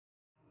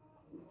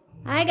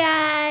Hi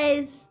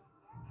guys,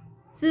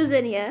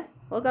 Susan here.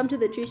 Welcome to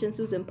the Trish and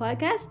Susan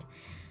podcast.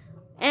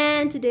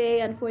 And today,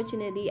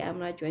 unfortunately, I'm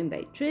not joined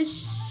by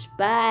Trish,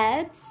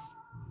 but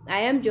I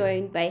am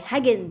joined by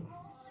Huggins.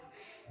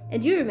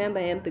 And you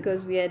remember him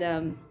because we had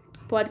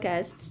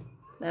podcast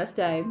last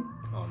time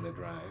On the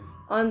drive.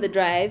 on the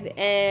drive,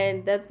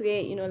 and that's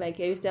where like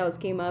Harry Styles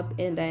came up,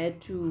 and I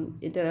had to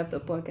interrupt the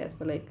podcast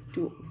for like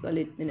 2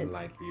 solid minutes.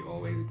 Like he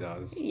always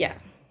does. Yeah.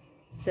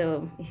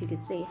 So if you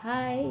could say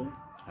hi.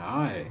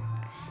 Hi.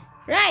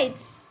 Right,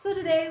 so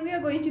today we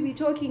are going to be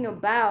talking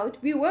about,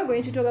 we were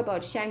going to talk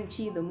about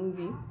Shang-Chi, the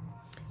movie,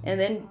 and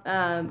then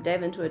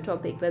dive into a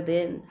topic, but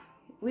then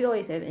we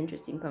always have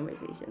interesting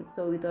conversations.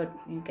 So we thought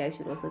you guys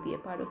should also be a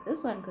part of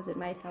this one because it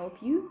might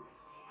help you,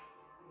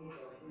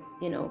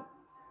 you know,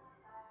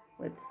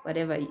 with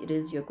whatever it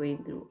is you're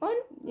going through. Or,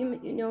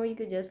 you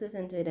could just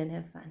listen to it and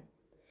have fun.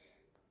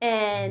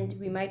 And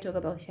we might talk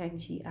about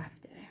Shang-Chi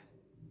after.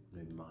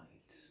 We might.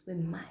 We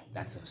might.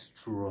 That's a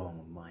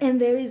strong might. And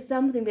there is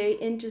something very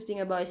interesting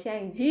about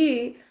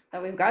Shang-Chi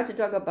that we've got to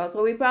talk about,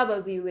 so we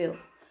probably will.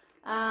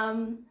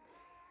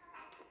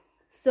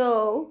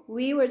 So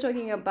we were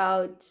talking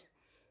about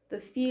the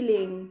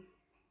feeling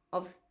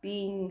of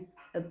being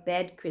a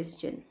bad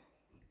Christian.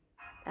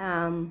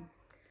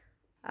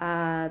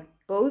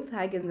 Both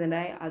Huggins and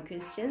I are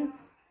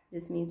Christians.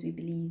 This means we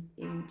believe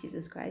in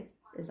Jesus Christ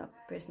as our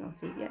personal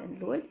Savior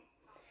and Lord.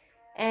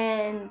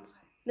 And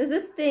there's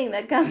this thing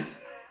that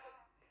comes...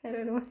 I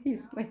don't know why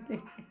he's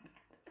smiling.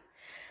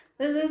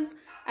 There's this,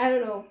 I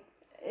don't know,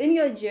 in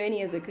your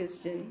journey as a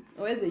Christian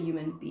or as a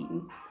human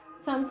being,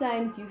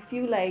 sometimes you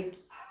feel like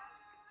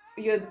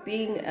you're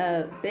being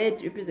a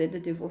bad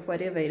representative of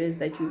whatever it is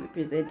that you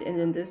represent. And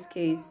in this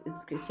case,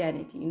 it's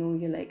Christianity.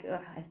 You're like,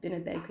 oh, I've been a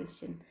bad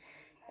Christian.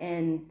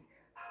 And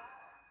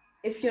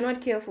if you're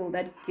not careful,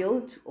 that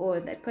guilt or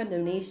that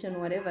condemnation,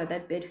 whatever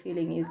that bad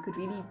feeling is, could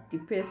really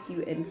depress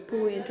you and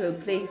pull you into a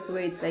place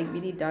where it's like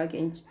really dark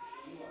and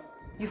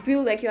you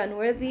feel like you're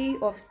unworthy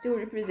of still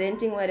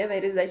representing whatever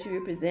it is that you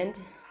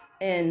represent.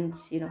 And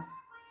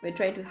we're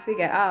trying to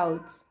figure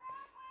out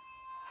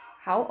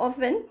how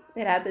often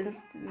it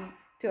happens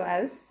to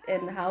us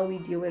and how we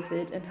deal with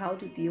it and how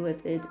to deal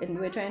with it. And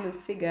we're trying to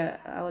figure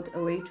out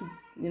a way to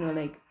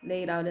like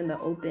lay it out in the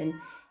open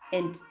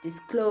and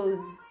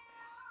disclose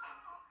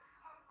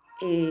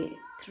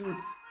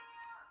truths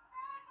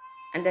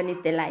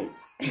underneath the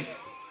lies.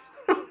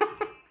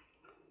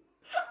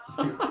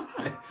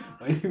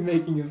 Why are you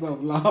making yourself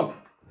laugh?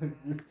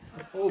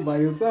 All by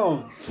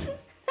yourself.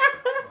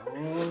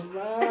 All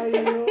by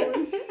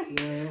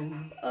yourself.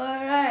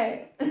 All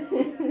right.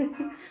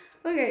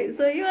 Okay,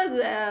 so he was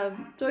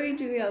talking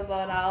to me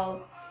about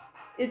how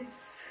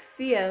it's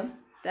fear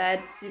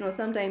that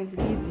sometimes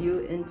leads you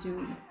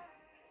into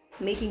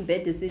making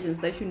bad decisions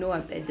that you know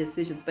are bad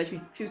decisions, but you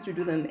choose to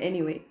do them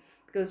anyway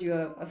because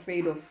you're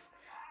afraid of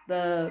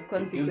the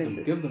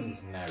consequences. Give them the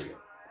scenario.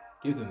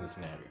 Give them the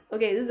scenario.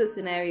 Okay, this is a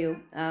scenario.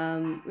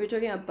 We're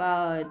talking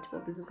about...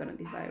 Well, this is gonna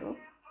be viral.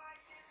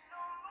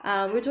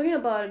 We're talking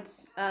about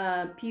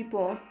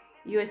people.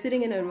 You are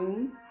sitting in a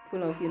room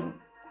full of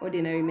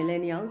ordinary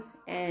millennials,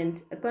 and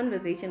a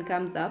conversation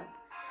comes up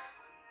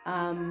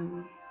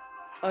on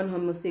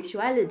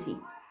homosexuality.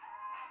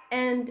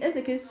 And as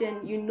a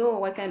Christian, you know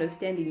what kind of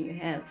standing you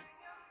have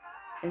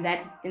in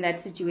that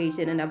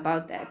situation and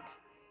about that.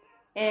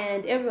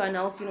 And everyone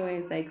else,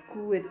 is like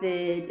cool with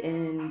it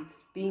and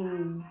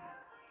being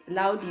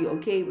loudly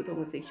okay with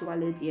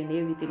homosexuality and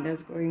everything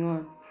that's going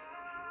on.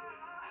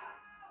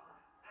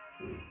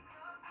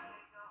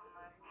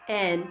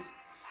 And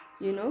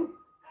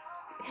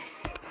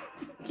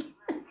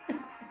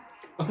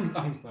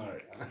I'm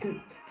sorry.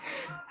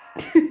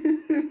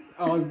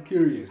 I was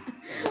curious.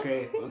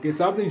 Okay,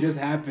 something just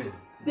happened.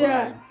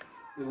 Yeah.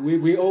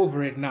 We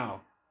over it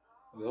now.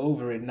 We're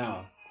over it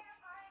now.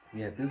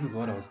 Yeah, this is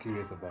what I was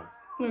curious about.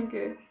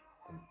 Okay.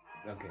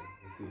 Okay,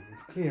 you see,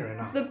 it's clear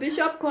enough. It's the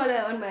bishop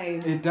collar on my...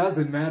 It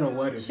doesn't matter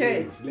what it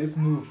shirt. is. Let's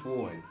move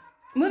forward.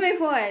 Moving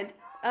forward,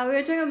 we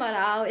were talking about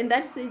how in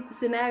that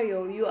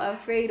scenario you are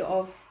afraid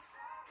of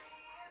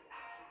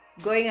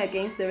going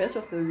against the rest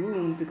of the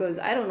room because,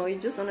 I don't know, you're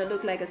just gonna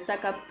look like a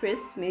stuck-up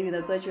priest. Maybe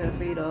that's what you're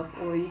afraid of.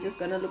 Or you're just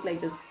gonna look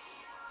like this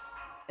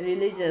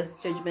religious,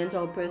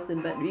 judgmental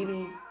person. But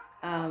really,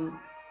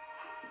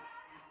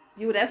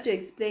 you would have to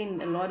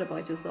explain a lot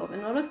about yourself.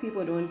 And a lot of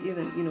people don't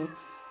even,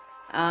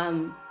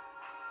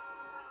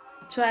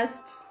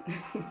 trust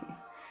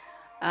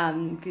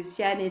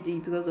Christianity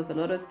because of a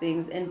lot of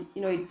things, and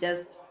it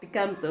just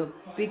becomes a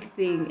big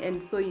thing,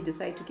 and so you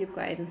decide to keep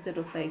quiet instead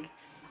of like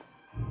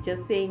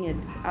just saying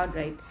it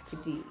outright.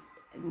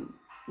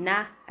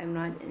 Nah, I'm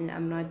not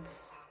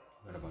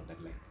About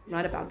that life.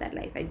 Not about that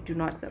life. I do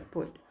not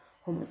support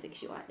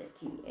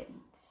homosexuality,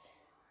 and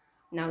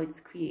now it's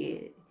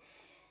queer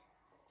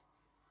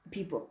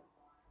people,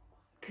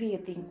 queer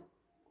things.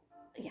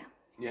 Yeah.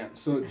 Yeah,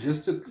 so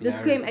just to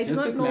Disclaimer, I do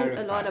not know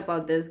clarify. a lot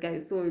about this,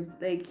 guys. So,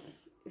 like,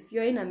 if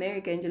you're in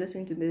America and you're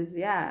listening to this,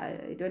 yeah,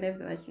 I don't have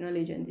that much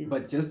knowledge on this.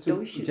 But just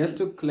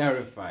to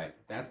clarify,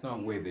 that's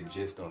not where the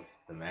gist of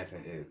the matter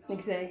is.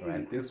 Exactly.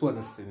 Right. This was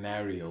a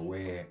scenario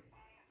where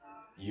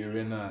you're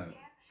in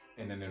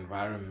an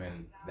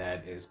environment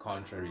that is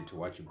contrary to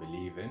what you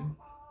believe in,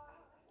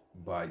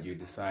 but you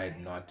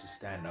decide not to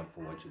stand up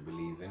for what you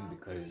believe in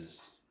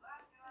because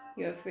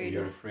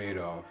you're afraid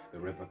of the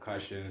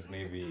repercussions,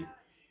 maybe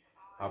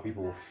how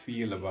people will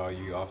feel about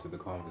you after the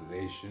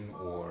conversation,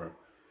 or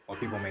what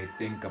people may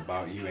think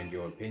about you and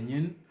your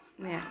opinion.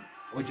 Yeah.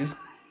 Or just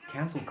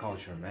cancel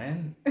culture,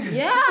 man.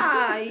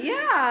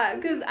 Yeah,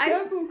 because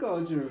cancel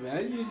culture,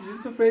 man. You're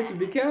just afraid to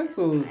be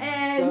canceled.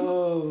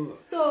 And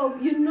so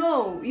you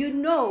know.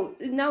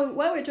 Now,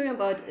 what we're talking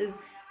about is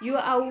you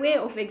are aware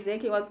of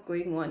exactly what's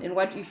going on and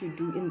what you should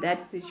do in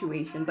that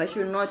situation, but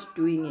you're not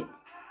doing it.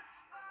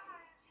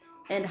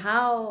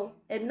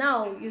 And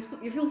now you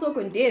feel so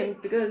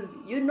condemned because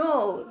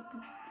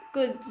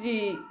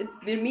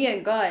it's been me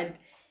and God.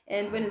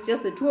 And when it's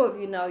just the two of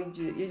you now,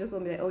 you're just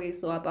going to be like, okay,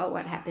 so about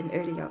what happened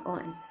earlier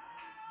on.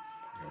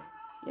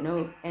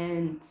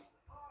 And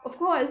of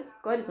course,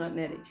 God is not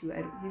mad at you.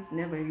 He's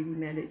never really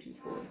mad at you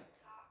for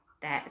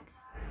that.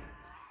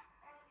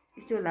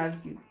 He still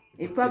loves you.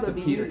 He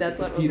probably knew that's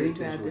what was going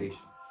to happen.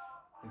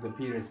 It's a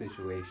Peter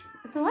situation.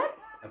 It's a what?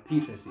 A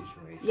Peter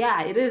situation.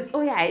 Yeah, it is.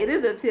 Oh, yeah, it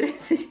is a Peter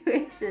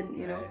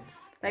situation, know.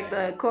 Like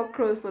the cock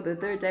crows for the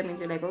third time and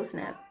you're like, oh,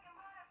 snap.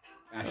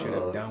 I should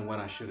have done what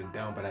I should have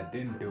done, but I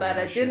didn't do it. But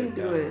I didn't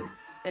do it.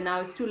 And now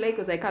it's too late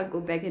because I can't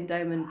go back in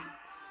time and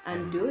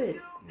undo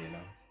it.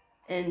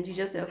 And you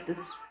just have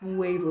this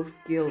wave of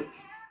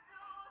guilt.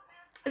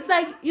 It's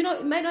like,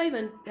 it might not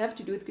even have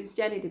to do with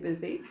Christianity per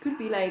se. It could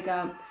be like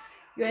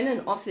you're in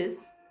an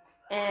office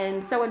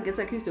and someone gets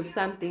accused of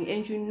something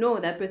and you know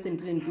that person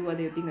didn't do what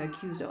they're being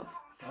accused of.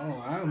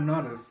 Oh, I'm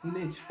not a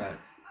snitch, fam.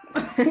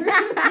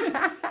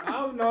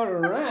 I'm not a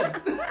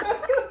rat.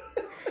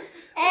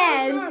 And,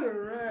 I'm not a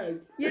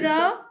rat.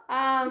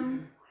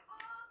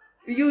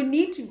 You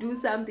need to do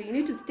something. You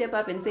need to step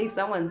up and save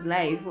someone's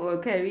life or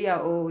career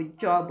or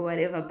job or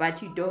whatever,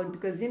 but you don't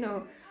because, you're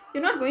not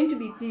going to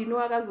be, office, you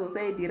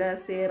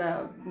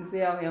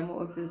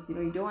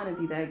don't want to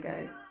be that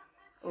guy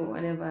or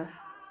whatever.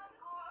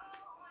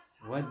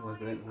 What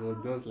was it? Were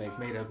those like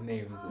made up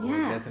names or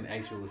that's an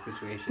actual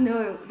situation?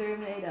 No, they're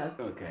made up.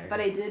 Okay.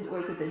 But I did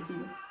work with the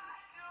team.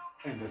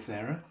 And the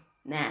Sarah?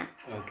 Nah.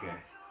 Okay.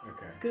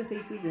 Couldn't say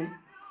Susan.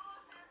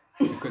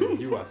 Because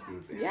you are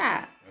Susan.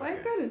 Yeah, so I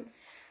couldn't.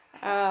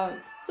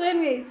 So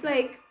anyway, it's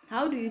like,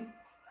 how do you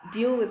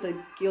deal with the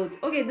guilt?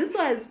 Okay, this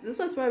was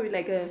probably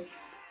like it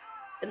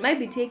might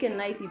be taken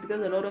lightly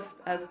because a lot of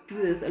us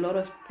do this a lot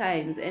of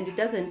times and it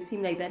doesn't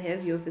seem like that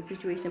heavy of a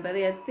situation, but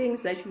there are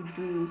things that you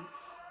do,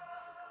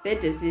 bad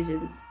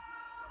decisions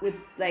with,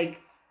 like,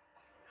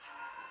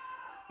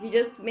 you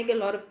just make a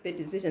lot of bad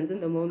decisions in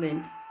the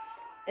moment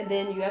and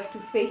then you have to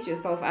face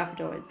yourself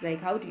afterwards.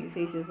 Like, how do you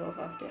face yourself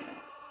after that?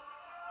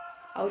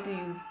 How do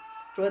you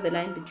draw the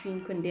line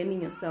between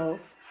condemning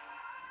yourself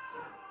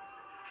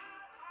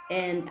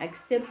and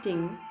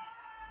accepting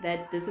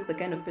that this is the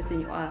kind of person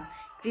you are,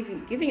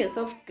 giving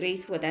yourself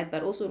grace for that,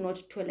 but also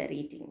not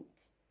tolerating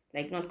it,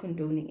 like not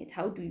condoning it?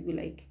 How do you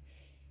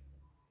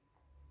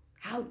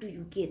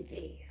get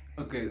there?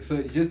 Okay,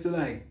 so just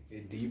to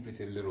deep it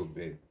a little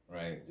bit,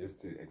 right?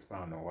 Just to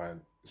expound on what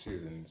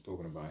Susan is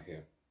talking about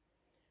here.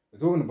 We're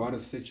talking about a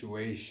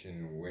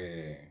situation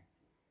where,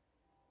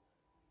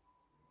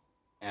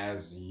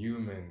 as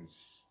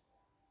humans,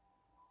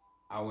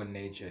 our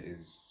nature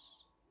is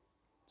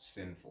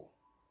sinful,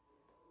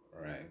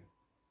 right?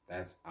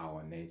 That's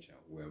our nature.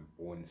 We're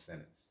born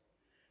sinners.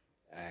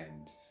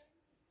 And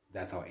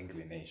that's our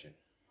inclination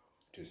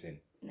to sin.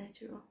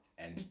 Natural.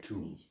 And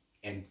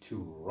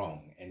to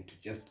wrong and to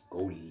just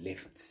go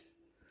left,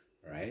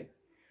 right?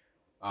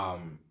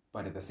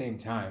 But at the same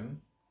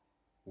time,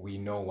 we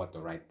know what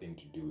the right thing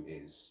to do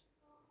is.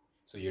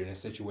 So you're in a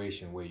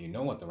situation where you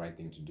know what the right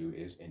thing to do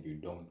is and you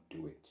don't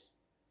do it,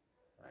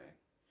 right?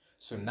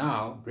 So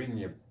now, bringing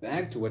it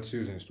back to what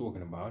Susan is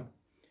talking about,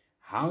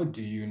 how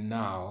do you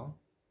now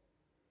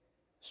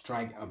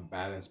strike a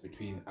balance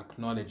between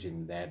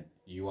acknowledging that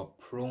you are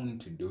prone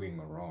to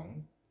doing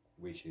wrong,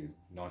 which is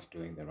not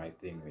doing the right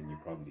thing when you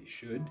probably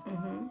should,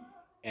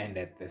 and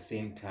at the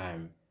same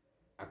time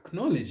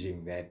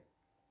acknowledging that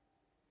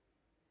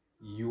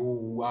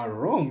you are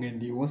wrong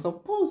and you were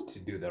supposed to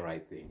do the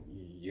right thing,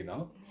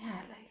 Yeah,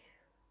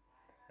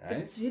 right?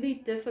 It's really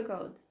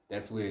difficult.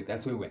 That's where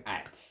we're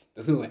at.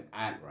 That's where we're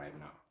at right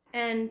now.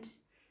 And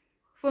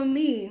for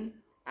me,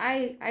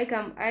 I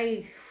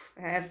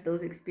have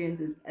those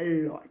experiences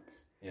a lot.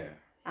 Yeah.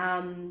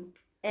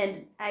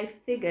 And I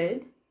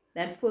figured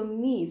that for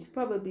me, it's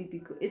probably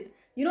because it's,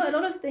 a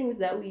lot of things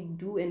that we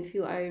do and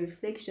feel are a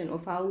reflection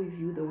of how we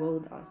view the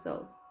world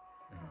ourselves.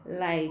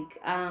 Like,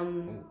 that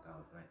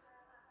was nice.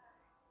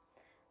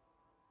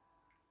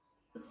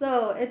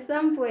 So at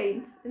some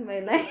point in my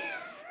life,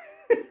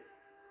 I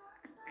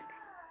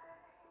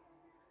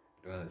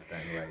don't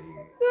understand why you.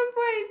 at some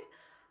point,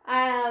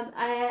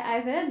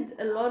 I've had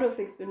a lot of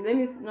experience. Let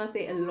me not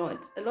say a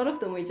lot. A lot of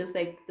them were just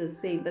like the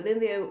same. But then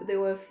there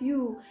were a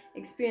few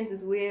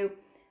experiences where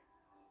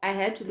I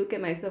had to look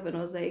at myself and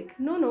I was like,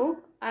 no,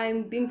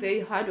 I'm being very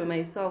hard on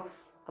myself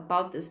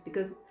about this,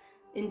 because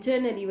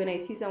internally when I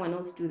see someone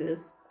else do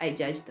this, I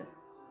judge them.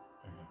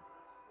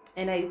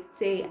 And I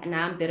say,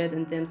 nah, I'm better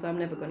than them, so I'm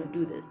never gonna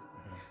do this.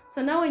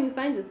 So now when you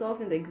find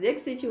yourself in the exact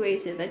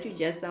situation that you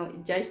just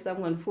judged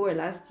someone for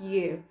last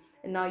year,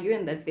 and now you're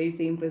in that very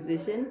same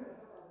position,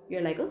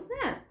 you're like, oh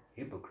snap.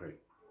 Hypocrite.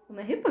 I'm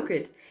a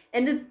hypocrite.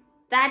 And it's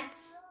that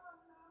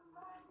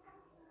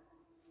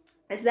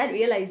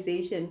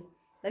realization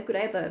that could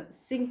either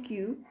sink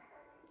you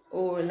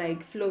or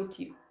like float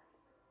you.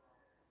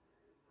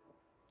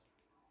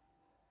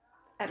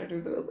 I don't know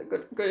if that was a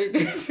good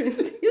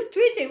encouragement. You're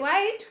twitching. Why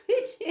are you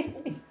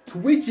twitching?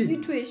 Twitching?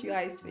 You twitch, your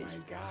eyes twitch.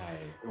 My guy.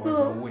 It So- was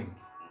a wink.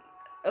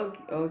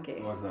 Okay.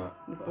 It was a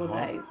both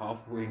eyes.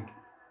 half wink.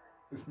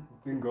 This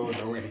didn't go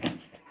the way. This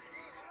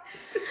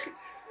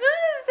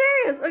is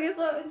serious. Okay,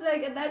 so it's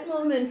like at that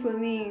moment for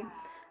me,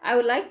 I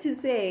would like to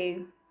say,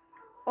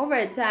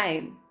 over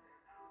time,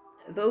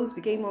 those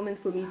became moments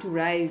for me to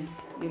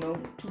rise,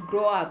 to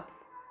grow up,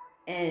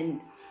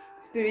 and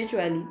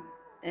spiritually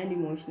and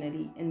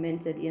emotionally and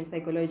mentally and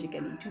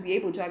psychologically, to be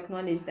able to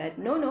acknowledge that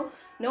no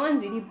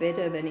one's really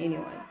better than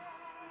anyone.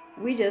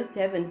 We just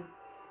haven't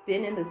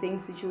been in the same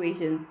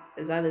situations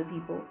as other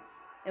people,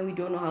 and we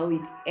don't know how we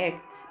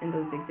act in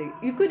those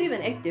exact. You could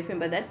even act different,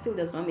 but that still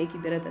does not make you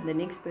better than the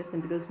next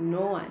person, because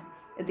no one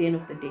at the end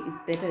of the day is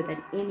better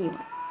than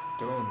anyone.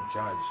 Don't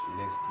judge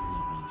lest ye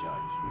be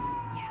judged.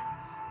 Yeah.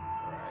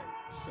 Right.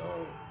 So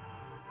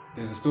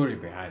there's a story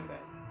behind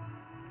that.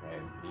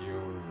 Right.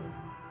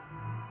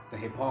 The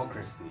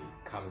hypocrisy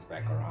comes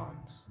back around.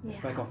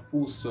 It's Yeah. like a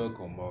full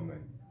circle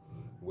moment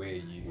where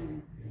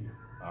you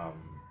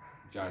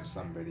judge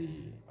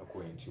somebody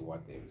according to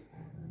what they've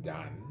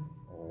done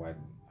or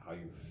how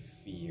you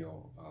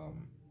feel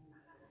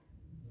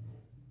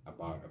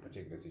about a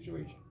particular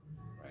situation,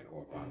 right,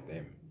 or about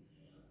them.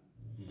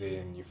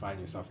 Then you find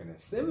yourself in a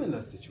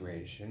similar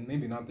situation,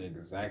 maybe not the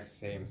exact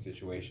same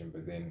situation,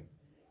 but then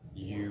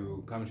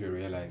you come to a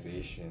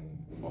realization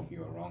of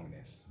your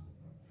wrongness,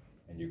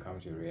 and you come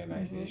to a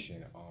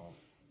realization of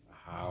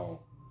how,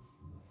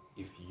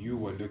 if you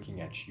were looking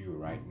at you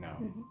right now,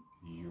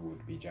 you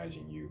would be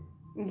judging you.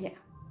 Yeah.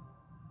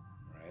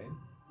 Right?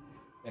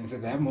 And it's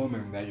at that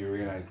moment that you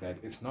realize that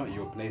it's not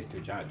your place to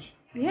judge.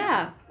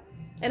 Yeah.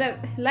 And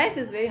life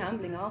is very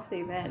humbling, I'll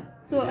say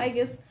that. So I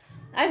guess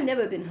I've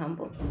never been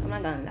humble. I'm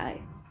not gonna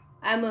lie.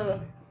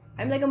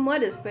 I'm like a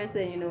modest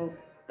person,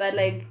 but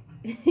like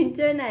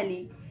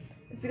internally,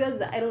 it's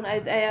because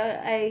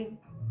I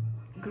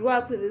grew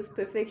up with this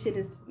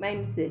perfectionist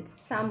mindset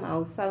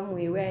somehow, some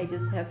way, where I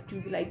just have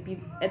to like be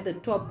at the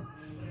top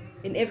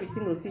in every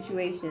single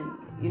situation.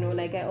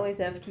 Like I always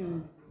have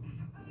to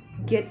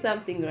get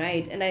something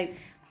right, and I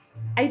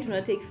do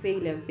not take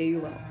failure very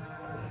well.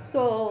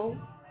 So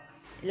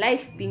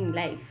life being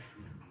life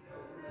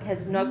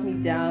has knocked me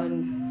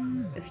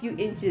down a few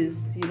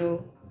inches,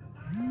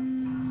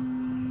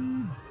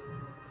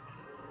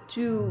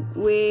 to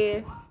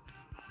where,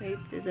 wait,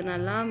 there's an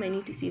alarm. I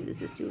need to see if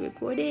this is still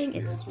recording.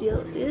 It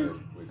still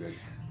is. We're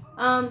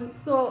good.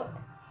 So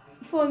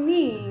for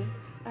me,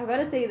 I've got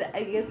to say that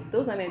I guess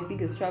those are my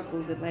biggest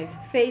struggles in life.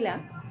 Failure,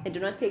 I do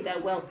not take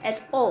that well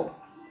at all.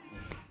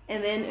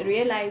 And then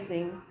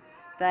realizing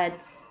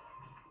that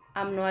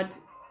I'm not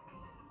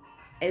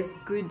as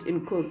good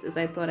in quotes as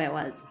I thought I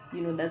was.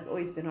 That's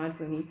always been hard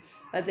for me.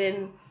 But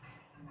then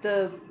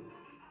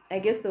I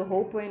guess the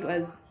whole point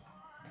was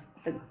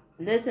the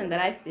lesson that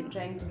I've been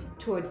trying to be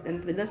taught,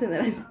 and the lesson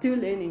that I'm still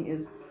learning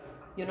is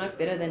you're not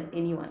better than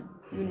anyone.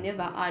 You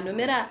never are. No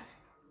matter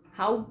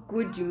how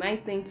good you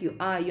might think you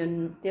are,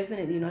 you're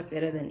definitely not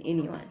better than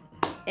anyone.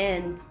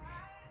 And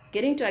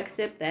getting to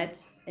accept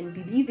that and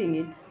believing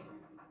it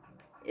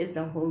is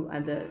a whole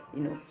other,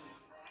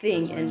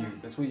 thing.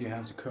 That's where you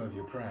have to curb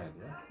your pride,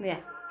 yeah? Yeah,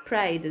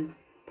 pride is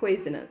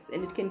poisonous,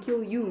 and it can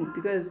kill you,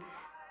 because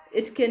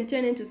it can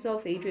turn into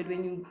self-hatred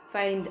when you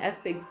find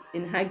aspects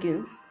in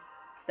Huggins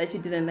that you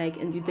didn't like,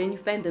 and then you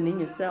find them in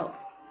yourself.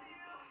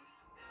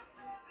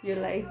 You're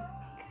like,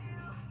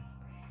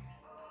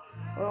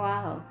 oh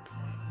wow,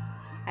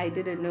 I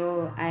didn't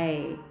know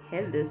I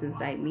had this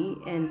inside me,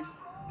 and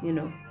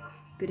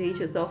could hate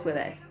yourself for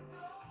that.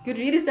 You'd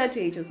really start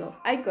to hate yourself.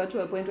 I got to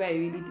a point where I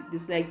really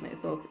disliked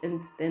myself, and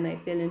then I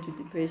fell into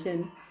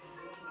depression,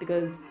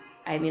 because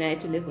I had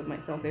to live with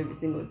myself every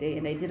single day,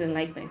 and I didn't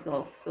like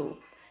myself. So,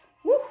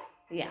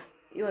 yeah,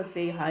 it was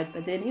very hard.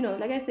 But then,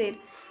 like I said,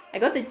 I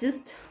got the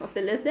gist of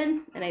the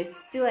lesson, and I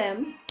still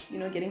am,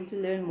 getting to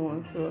learn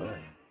more. So,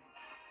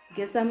 I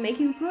guess I'm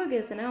making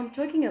progress, and now I'm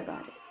talking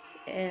about it.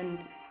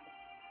 And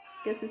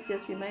I guess this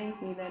just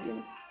reminds me that,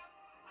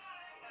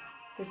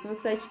 there's no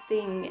such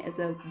thing as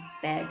a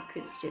bad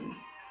Christian.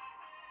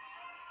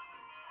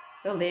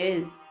 Well, there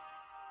is.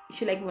 You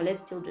should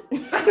molest children. Are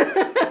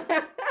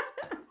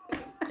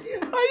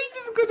you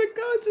just gonna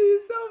counter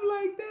yourself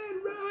like that?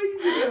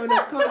 you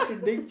gonna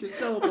contradict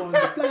yourself on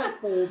the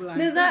platform like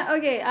There's that? not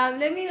okay.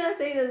 Let me not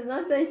say there's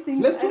not such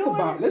thing. Let's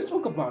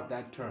talk about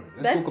that term.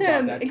 That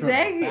term,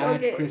 exactly, Bad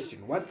okay.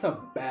 Christian. What's a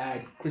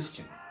bad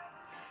Christian?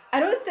 I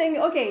don't think.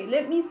 Okay,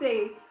 let me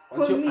say.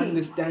 What's for your me,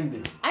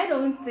 understanding? I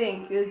don't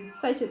think there's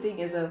such a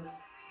thing as a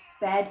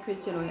bad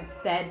Christian or a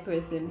bad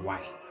person.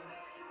 Why?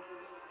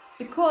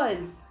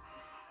 Because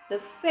the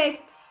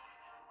fact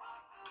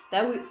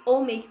that we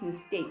all make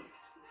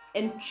mistakes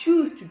and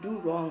choose to do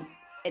wrong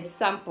at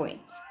some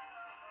point.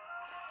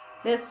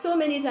 There's so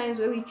many times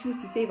where we choose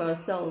to save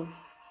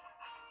ourselves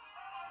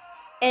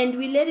and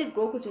we let it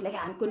go because we're like,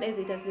 I'm gonna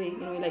say, you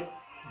know, we're like,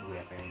 we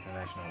have an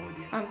international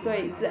audience. I'm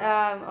sorry, it's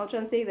I'll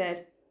translate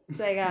that. It's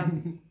like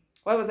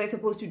what was I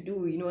supposed to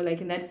do? You know,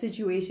 like in that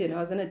situation, I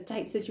was in a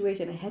tight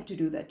situation. I had to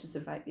do that to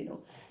survive, you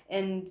know.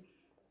 And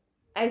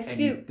I feel. And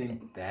you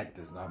think that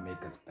does not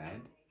make us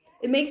bad?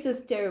 It makes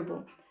us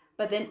terrible.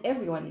 But then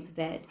everyone is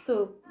bad.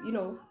 So, you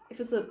know, if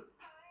it's an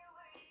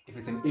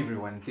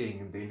everyone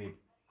thing, then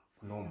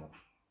it's normal.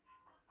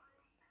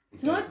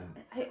 It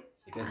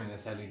doesn't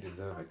necessarily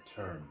deserve a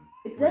term.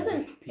 It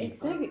doesn't,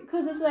 exactly.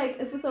 Because it's like,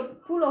 if it's a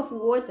pool of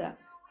water,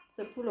 it's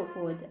a pool of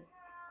water.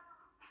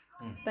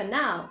 But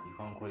now you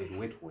can't call it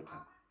wet water.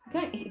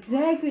 You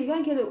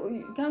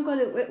can't call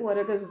it wet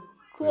water because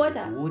it's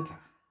water. It's water.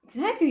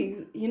 Exactly.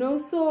 You know,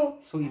 so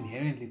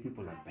inherently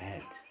people are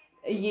bad.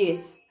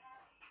 Yes.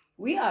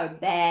 We are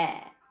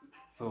bad.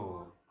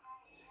 So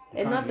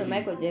and not the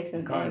Michael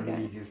Jackson you can't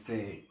really just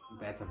say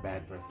that's a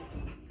bad person.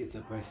 It's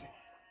a person.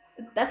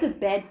 That's a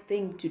bad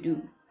thing to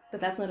do.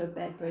 But that's not a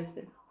bad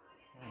person.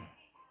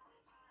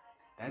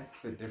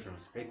 That's a different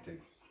perspective.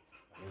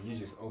 I mean, you're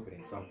just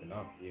opening something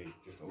up here. You're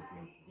just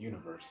opening the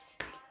universe.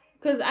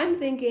 Because I'm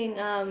thinking,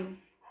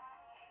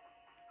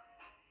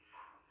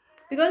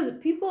 because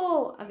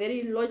people are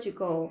very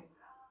logical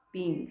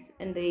beings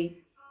and they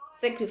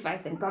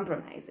sacrifice and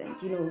compromise, and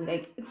you know,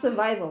 like, it's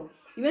survival.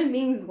 Human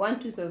beings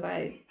want to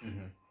survive.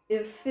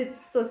 If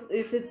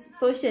it's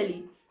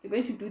socially, you're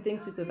going to do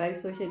things to survive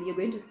socially. You're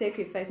going to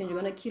sacrifice and you're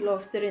going to kill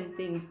off certain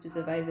things to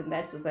survive in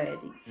that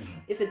society.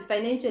 If it's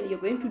financially, you're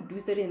going to do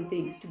certain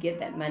things to get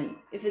that money.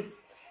 If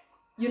it's,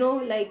 you know,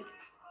 like,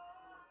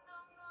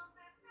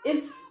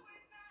 if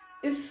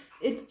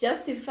it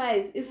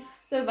justifies, if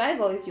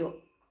survival is your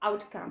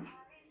outcome,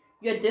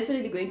 you're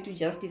definitely going to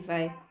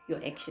justify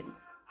your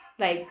actions.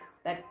 Like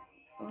that.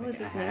 What was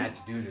his name? I had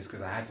to do this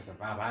because I had to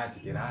survive. I had to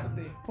get out of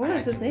there. What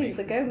was his name?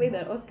 The guy who made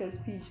that Oscar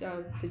speech,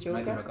 the Joker.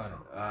 Matthew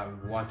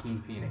McConaughey,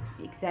 Joaquin Phoenix.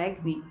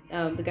 Exactly.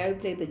 The guy who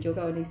played the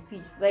Joker on his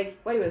speech. Like,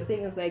 what he was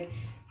saying is like,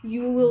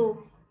 you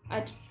will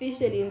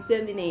artificially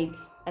inseminate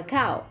a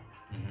cow,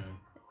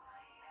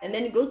 and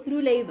then it goes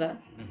through labor,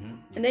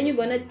 and then you're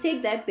gonna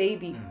take that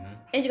baby,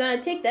 and you're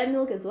gonna take that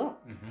milk as well,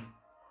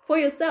 for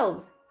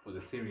yourselves. For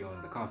the cereal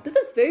and the coffee. This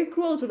is very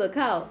cruel to the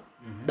cow,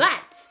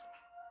 but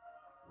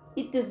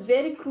it is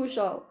very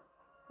crucial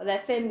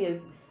that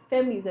families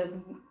have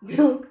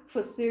milk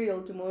for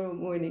cereal tomorrow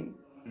morning.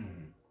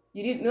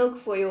 You need milk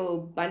for your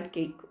bundt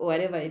cake or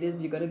whatever it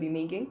is you're gonna be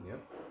making. Yep.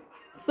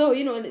 So,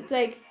 you know, it's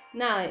like,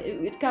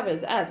 it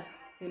covers us,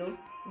 you know.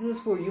 This is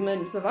for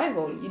human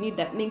survival. You need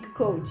that mink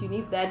coat. You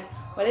need that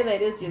whatever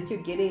it is you're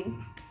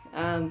getting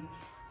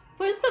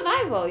for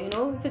survival, you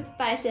know. If it's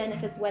fashion,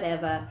 if it's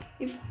whatever.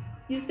 If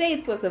you say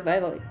it's for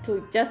survival,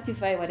 to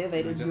justify whatever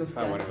it is you've done.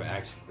 Justify whatever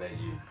actions that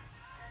you...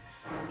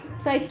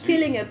 It's like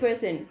killing a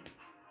person.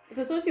 If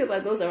a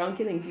sociopath goes around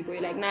killing people,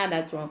 you're like, nah,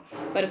 that's wrong.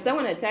 But if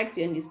someone attacks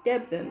you and you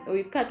stab them, or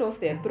you cut off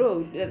their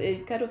throat,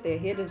 you cut off their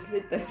head and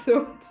slit their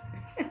throat.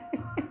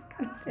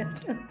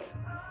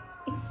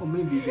 Or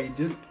maybe they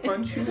just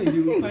punch you and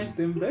you punch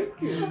them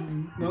back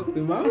and knock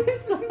them out. I'm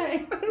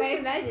sorry. My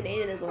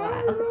imagination is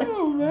wild.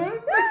 Oh, man.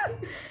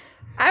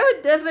 I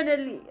would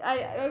definitely.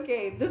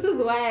 Okay. This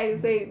is why I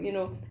say, you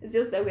know, it's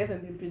just that we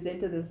haven't been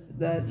presented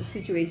the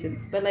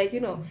situations. But like, you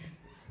know,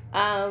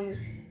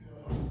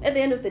 at the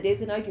end of the day,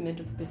 it's an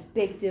argument of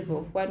perspective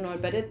of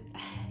whatnot. But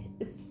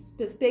it's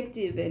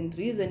perspective and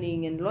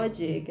reasoning and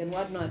logic and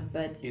whatnot.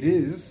 But it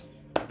is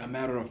a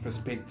matter of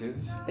perspective.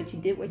 But you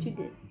did what you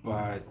did.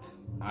 But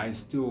I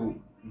still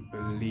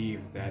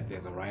believe that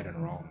there's a right and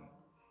wrong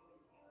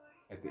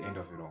at the end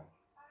of it all.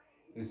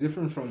 It's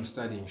different from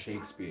studying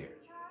Shakespeare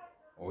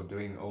or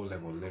doing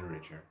O-level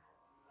literature,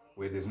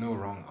 where there's no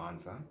wrong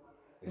answer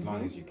as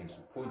long as you can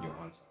support your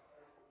answer.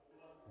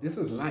 This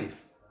is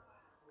life.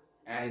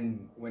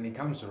 And when it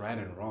comes to right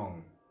and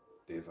wrong,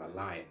 there's a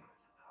line,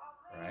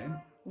 right?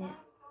 Yeah.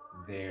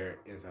 There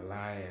is a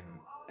line,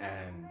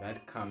 and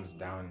that comes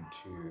down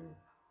to...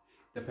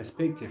 the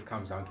perspective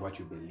comes down to what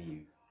you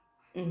believe.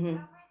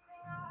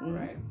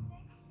 Right?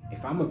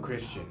 If I'm a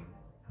Christian,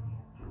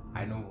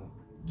 I know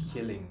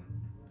killing,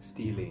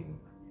 stealing,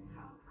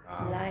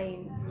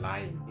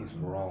 lying is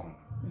wrong.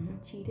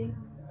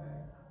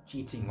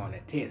 Cheating on a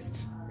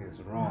test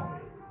is wrong.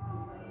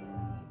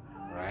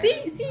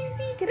 Right?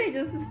 See, can I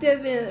just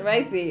step in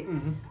right there?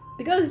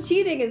 Because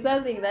cheating is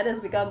something that has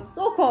become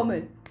so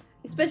common.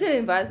 especially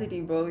in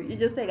varsity, bro. You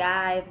just like,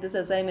 if this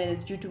assignment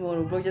is due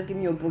tomorrow, bro, just give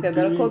me your book. I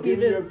gotta copy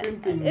this.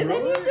 And then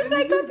you just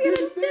like copy it and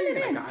just send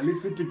it in. Like,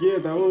 listen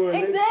together. Oh,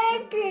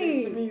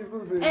 exactly. Listen to me,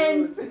 Susan.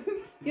 And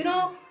you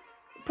know,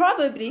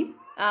 probably,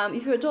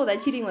 if you were told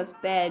that cheating was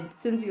bad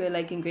since you were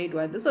like in grade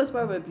 1, this was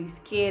probably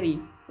scary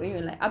when you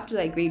were like up to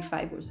like grade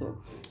 5 or so.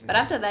 But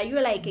after that, you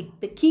were like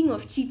the king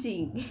of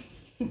cheating.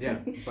 Yeah,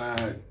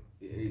 but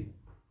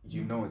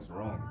you know it's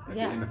wrong at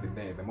the end of the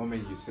day. The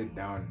moment you sit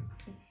down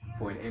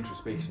for an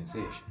introspection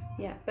session.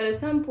 Yeah, but at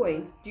some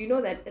point, do you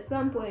know that at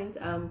some point,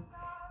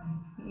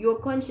 your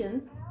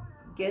conscience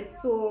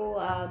gets so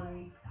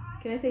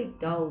can I say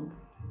dulled?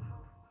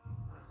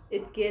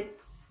 It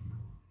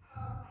gets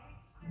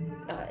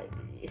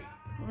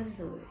what's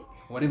the word?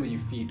 Whatever you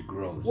feed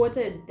grows.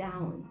 Watered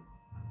down.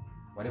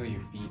 Whatever you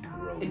feed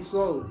grows. It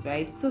grows,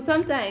 right? So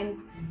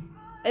sometimes,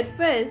 at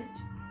first,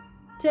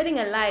 telling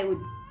a lie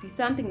would be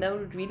something that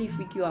would really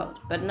freak you out.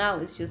 But now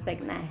it's just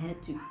like, nah, I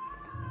had to.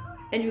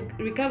 And you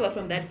recover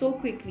from that so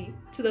quickly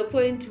to the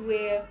point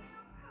where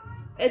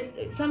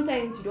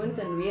sometimes you don't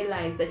even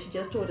realize that you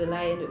just told a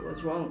lie and it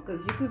was wrong.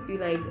 Because you could be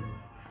like,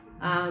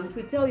 you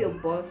could tell your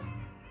boss,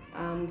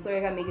 sorry,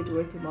 I can't make it to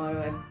work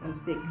tomorrow, I'm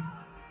sick.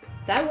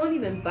 That won't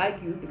even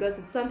bug you because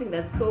it's something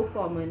that's so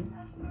common.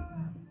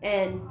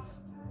 And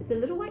it's a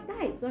little white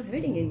lie. It's not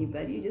hurting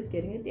anybody. You're just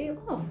getting a day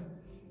off.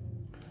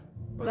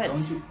 But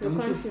your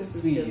conscience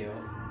is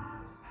just...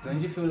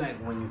 Don't you feel like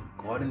when you've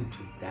gotten to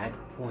that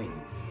point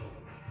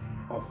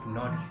of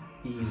not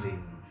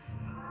feeling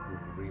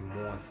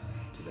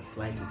remorse to the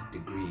slightest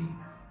degree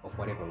of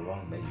whatever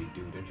wrong that you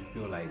do, don't you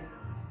feel like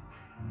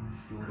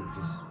you would have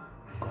just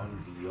gone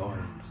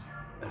beyond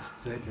a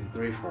certain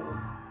threshold?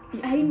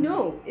 I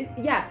know.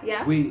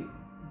 Yeah. Where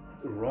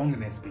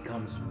wrongness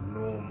becomes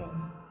normal.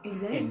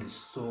 Exactly. And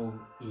so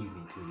easy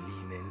to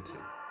lean into.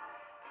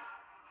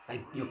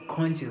 Like your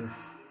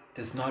conscience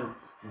does not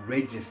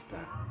register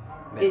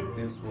that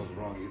this was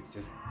wrong. It's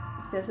just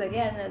like,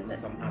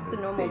 it's a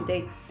normal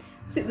day.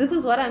 See, this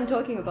is what I'm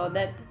talking about,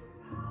 that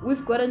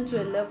we've gotten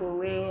to a level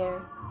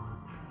where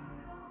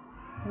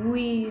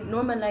we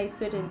normalize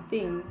certain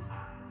things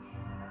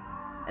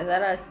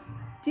that are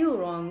still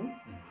wrong,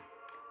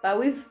 but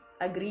we've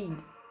agreed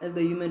as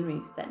the human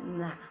race that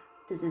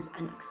this is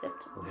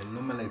unacceptable. They're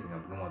normalizing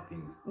abnormal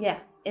things. Yeah,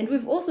 and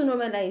we've also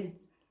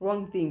normalized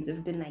wrong things.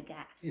 We've been like,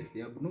 yes,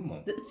 they're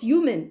abnormal. It's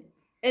human,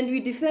 and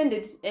we defend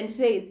it and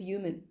say it's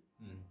human,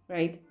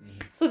 right?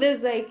 So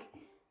there's like,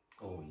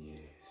 oh yes,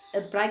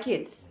 a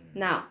bracket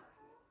now,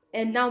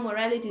 and now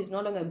morality is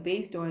no longer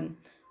based on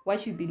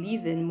what you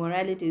believe in.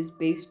 Morality is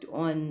based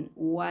on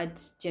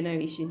what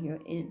generation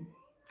you're in.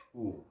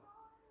 Ooh,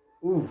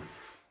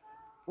 oof,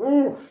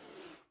 oof.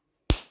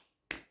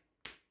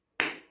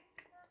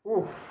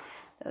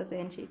 That was a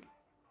handshake.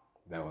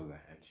 That was a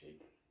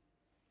handshake.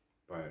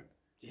 But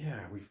yeah,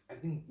 I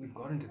think we've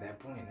gotten to that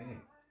point, isn't it?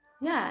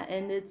 Yeah,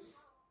 and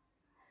it's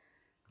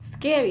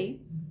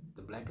scary.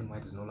 The black and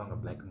white is no longer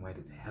black and white,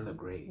 it's hella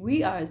gray.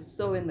 We are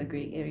so in the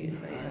gray area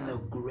right now. Hella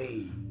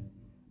gray.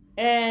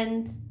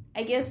 And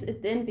I guess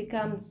it then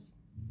becomes,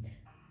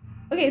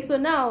 okay, so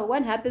now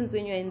what happens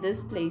when you're in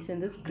this place,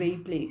 in this gray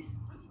place,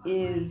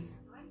 is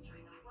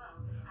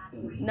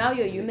now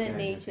your human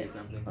nature.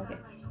 Okay.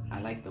 I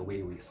like the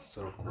way we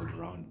circled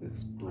around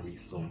this story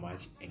so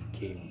much and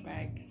came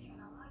back.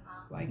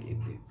 Like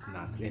it's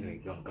nuts. Anyway,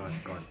 go on.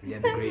 We're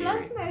in the gray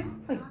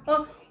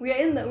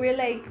area. We're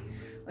like,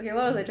 okay,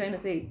 what was I trying to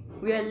say?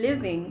 We are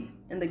living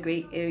in the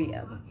gray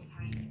area.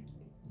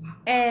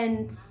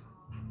 And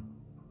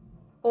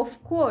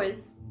of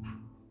course,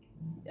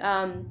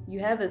 you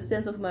have a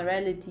sense of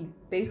morality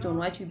based on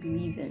what you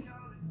believe in.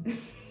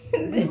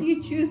 Then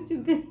you choose to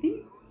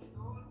believe.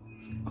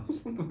 I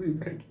just want to be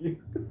back here.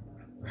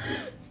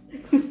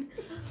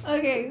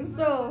 Okay,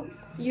 so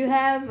you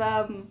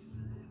have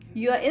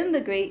you are in the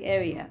gray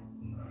area,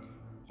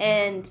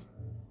 and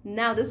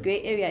now this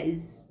gray area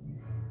is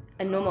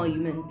a normal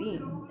human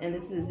being, and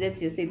let's just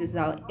say this is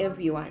how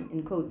everyone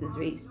in quotes is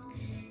raised.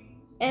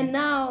 And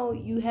now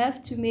you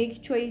have to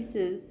make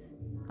choices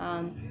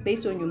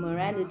based on your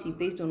morality,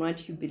 based on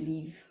what you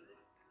believe.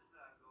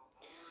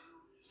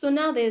 So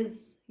now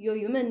there's your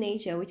human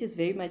nature, which is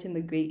very much in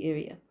the gray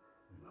area,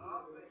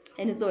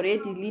 and it's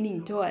already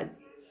leaning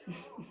towards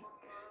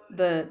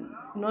the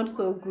not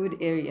so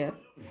good area.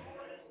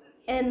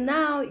 And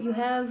now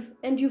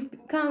you've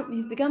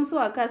become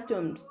so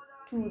accustomed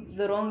to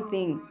the wrong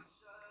things,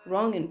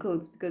 wrong in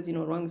quotes, because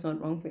wrong is not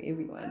wrong for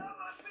everyone.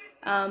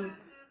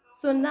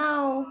 So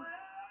now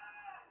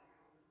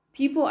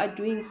people are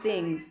doing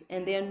things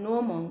and they're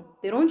normal.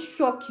 They don't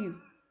shock you.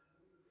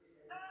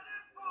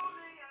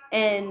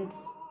 And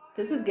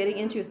this is getting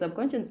into your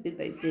subconscious bit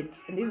by bit.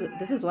 And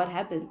this is what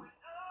happens.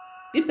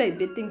 Bit by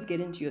bit, things get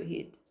into your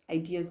head.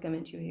 Ideas come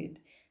into your head.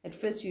 At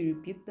first you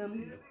rebuke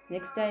them.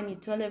 Next time you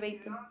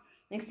tolerate them.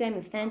 Next time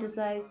you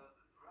fantasize.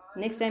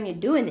 Next time you're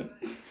doing it.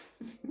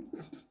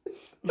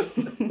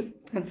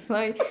 I'm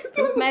sorry.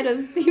 This might have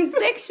seemed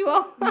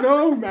sexual.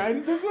 No,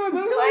 man. That's not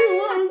what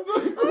I was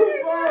talking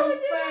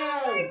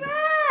about.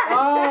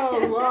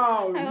 Oh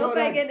wow! I hope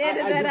I can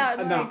edit that out.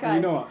 No, I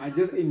No, can't. I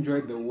just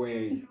enjoyed the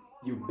way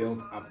you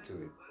built up to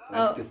it,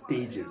 like Oh, the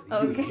stages.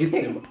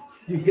 okay.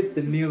 You hit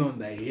the nail on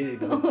the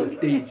head with the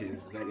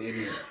stages. But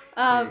anyway,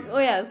 Oh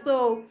yeah.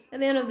 So at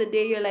the end of the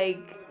day, you're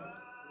like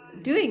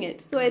doing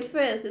it. So at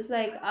first, it's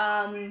like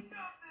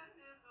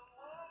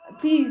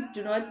please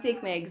do not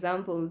take my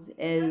examples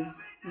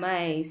as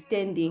my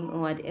standing or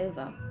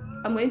whatever.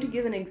 I'm going to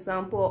give an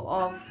example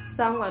of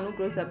someone who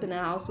grows up in a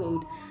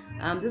household.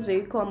 This is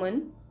very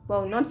common.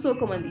 Well, not so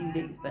common these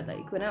days, but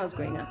like when I was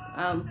growing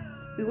up,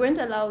 we weren't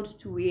allowed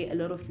to wear a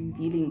lot of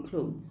revealing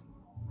clothes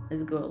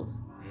as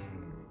girls.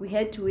 We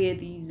had to wear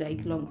these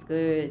like long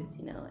skirts,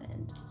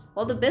 and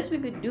all the best we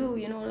could do,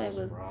 like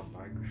was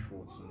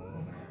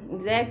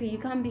exactly. You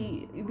can't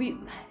be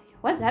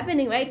what's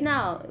happening right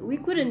now. We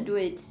couldn't do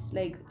it.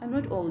 Like, I'm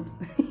not old.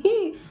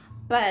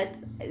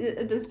 But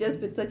there's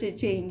just been such a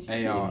change.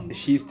 Hey y'all,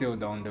 she still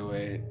don't do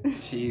it.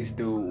 She's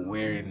still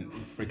wearing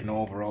freaking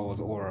overalls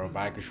or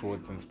biker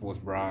shorts and sports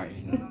bra.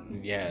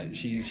 And yeah,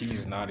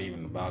 she's not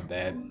even about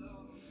that.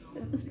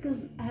 It's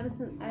because I had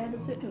a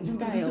certain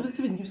style.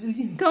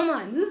 Come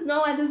on, this is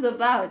not what this is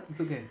about.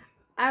 It's okay.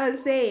 I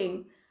was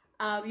saying,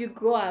 you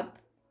grow up,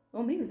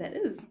 or maybe that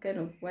is kind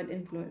of what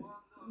influenced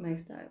my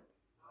style.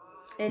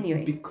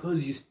 Anyway,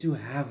 because you still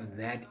have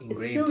that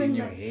engraved in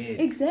your head.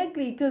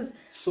 Exactly, because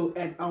so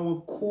at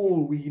our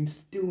core we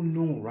still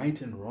know right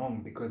and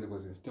wrong because it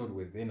was instilled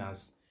within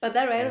us. But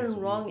that right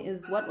and wrong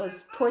is what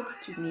was taught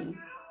to me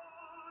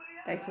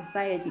by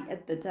society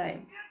at the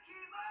time.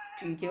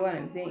 Do you get what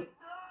I'm saying?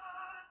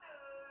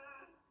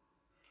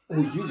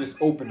 Oh, you just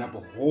opened up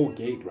a whole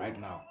gate right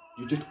now.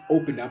 You just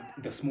opened up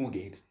the small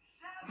gate.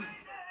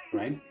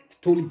 Right? It's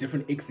totally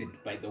different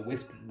exit by the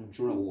West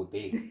Jura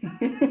there.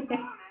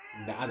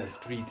 The other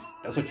streets.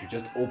 That's what you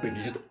just opened.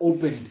 You just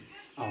opened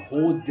a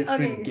whole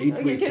different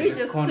gateway to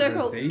this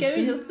conversation. Can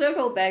we just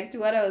circle back to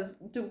what I was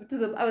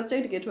I was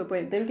trying to get to a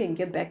point. Then we can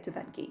get back to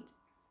that gate.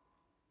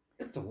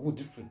 It's a whole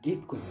different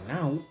gate because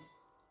now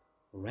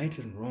right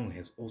and wrong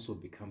has also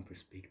become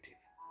perspective.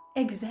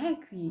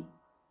 Exactly.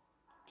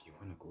 Do you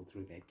want to go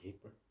through that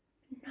gate, bro?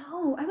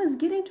 No, I was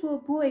getting to a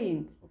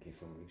point. Okay,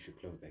 so we should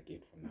close that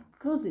gate for now.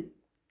 Close it.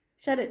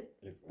 Shut it.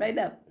 Right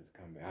now. Let's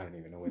come back. I don't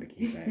even know where the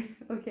key's at.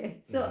 Okay.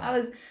 So I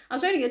was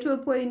trying to get to a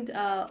point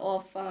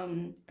of I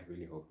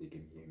really hope they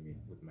can hear me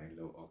with my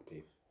low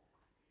octave.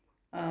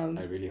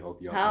 I really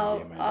hope y'all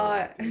can hear my low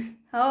octave.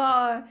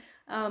 How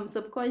our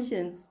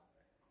subconscious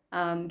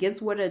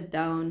gets watered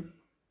down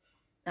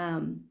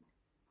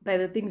by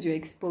the things you're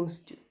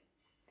exposed to.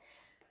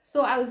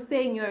 So I was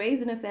saying you're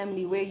raised in a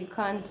family where you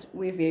can't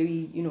wear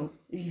very,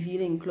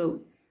 revealing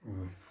clothes.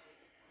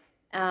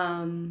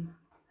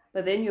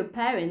 But then your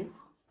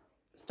parents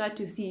start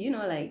to see,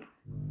 like,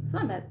 it's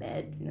not that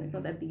bad, it's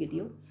not that big a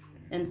deal.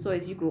 And so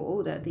as you grow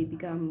older, they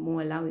become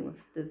more allowing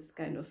of this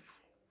kind of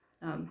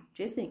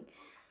dressing.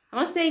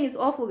 I'm not saying it's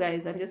awful,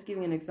 guys. I'm just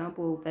giving an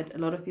example that a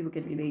lot of people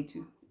can relate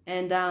to.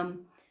 And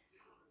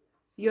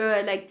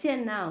you're like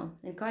 10 now,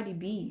 and Cardi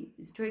B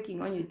is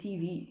twerking on your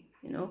TV,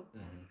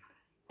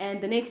 And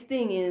the next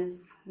thing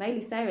is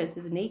Miley Cyrus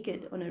is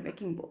naked on a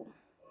wrecking ball.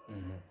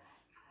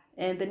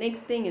 And the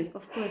next thing is,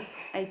 of course,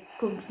 I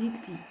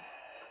completely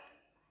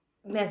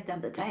messed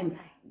up the timeline,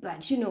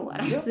 but you know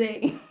what I'm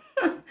saying.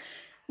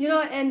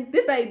 And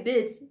bit by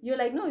bit, you're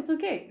like, no, it's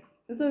okay.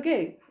 It's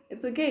okay.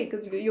 It's okay.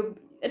 Because you're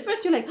at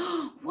first you're like,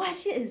 oh, what,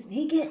 she is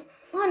naked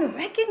on a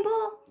wrecking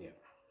ball? Yeah.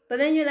 But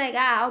then you're like,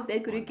 how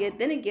bad could it get?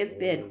 Then it gets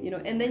bad,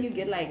 and then you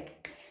get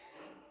like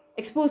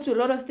exposed to a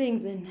lot of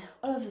things, and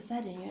all of a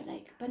sudden you're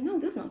like, but no,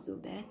 this is not so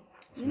bad.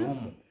 It's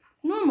normal.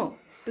 It's normal.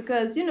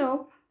 Because,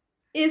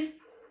 if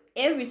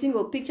every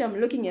single picture I'm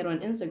looking at on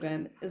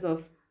Instagram is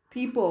of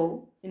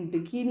people in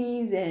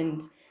bikinis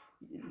and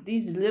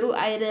these little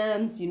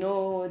items,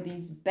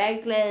 these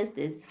backless,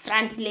 this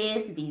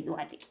frontless, these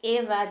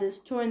whatever, these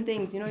torn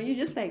things, you're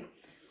just like,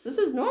 this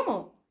is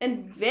normal.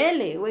 And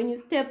really, when you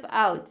step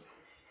out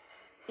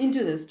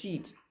into the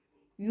street,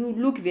 you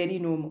look very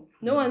normal.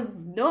 No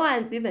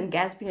one's even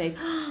gasping like,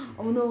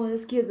 oh no,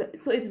 this kid's.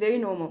 So it's very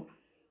normal.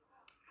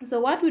 So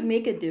what would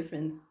make a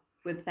difference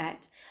with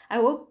that? I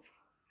hope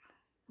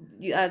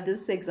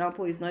this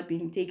example is not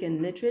being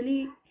taken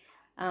literally,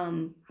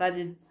 but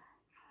it's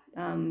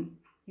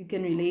you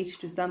can relate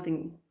to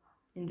something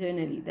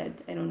internally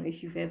that I don't know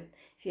if you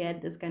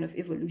had this kind of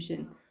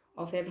evolution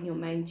of having your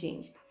mind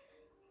changed,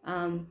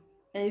 and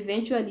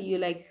eventually you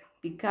like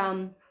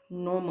become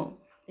normal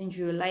and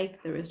you're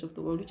like the rest of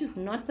the world, which is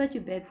not such a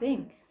bad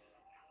thing.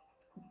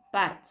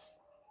 But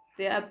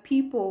there are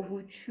people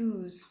who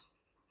choose.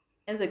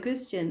 As a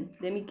Christian,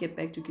 let me get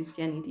back to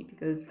Christianity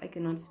because I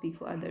cannot speak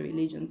for other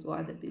religions or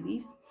other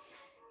beliefs.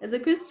 As a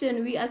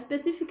Christian, we are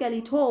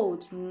specifically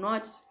told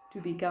not to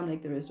become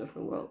like the rest of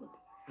the world.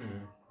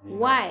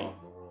 Why?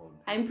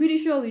 I'm pretty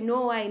sure we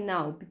know why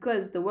now,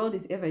 because the world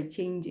is ever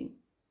changing.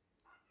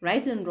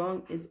 Right and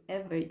wrong is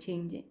ever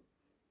changing.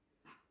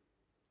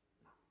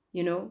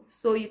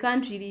 So you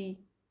can't really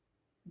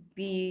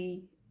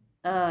be,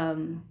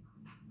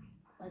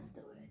 what's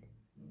the word?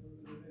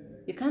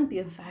 you can't be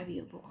a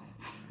variable.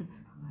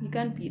 You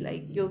can't be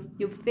like your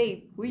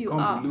faith, who you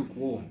Can't are. be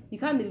lukewarm. You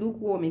can't be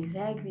lukewarm,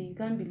 exactly. You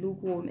can't be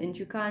lukewarm, and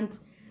you can't,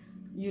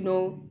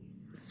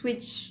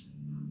 switch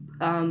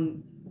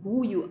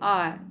who you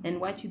are and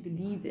what you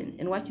believe in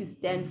and what you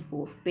stand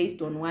for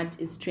based on what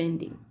is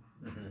trending.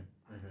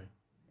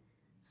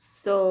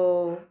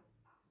 So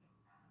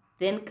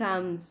then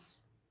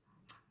comes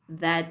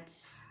that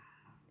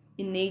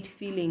innate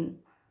feeling,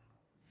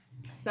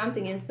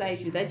 something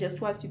inside you that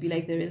just wants to be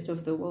like the rest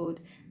of the world,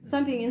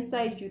 something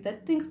inside you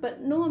that thinks,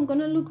 but no, I'm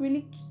gonna look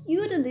really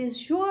cute in these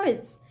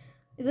shorts.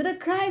 Is it a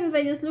crime if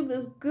I just look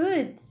this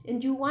good?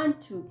 And you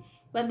want to,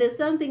 but there's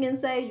something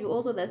inside you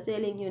also that's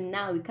telling you,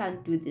 now we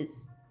can't do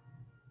this.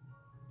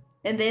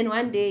 And then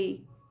one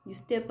day you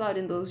step out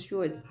in those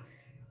shorts,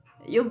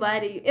 your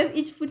body,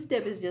 each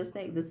footstep is just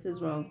like, this is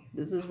wrong,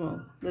 this is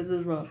wrong, this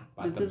is wrong,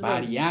 But this the is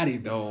wrong. body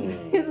yaddy though.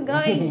 It's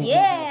going,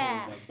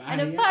 yeah. The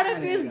And a body part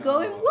of you is yaddy,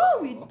 going, though.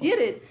 whoa, we did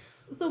it.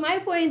 So my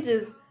point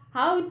is,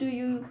 how do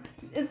you,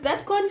 it's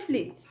that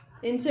conflict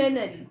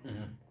internally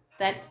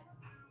that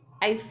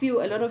I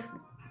feel a lot of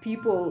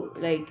people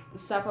like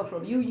suffer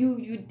from.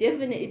 You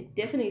definitely, it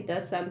definitely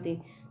does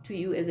something to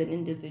you as an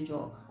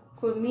individual.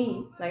 For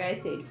me, like I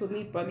said, for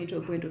me, it brought me to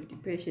a point of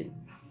depression.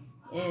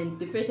 And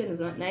depression is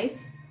not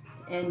nice.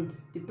 And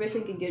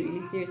depression can get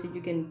really serious if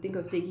you can think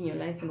of taking your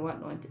life and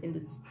whatnot. And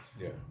it's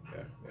Yeah.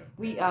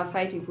 we are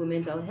fighting for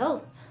mental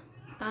health.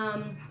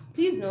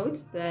 Please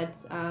note that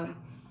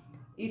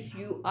if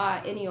you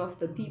are any of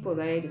the people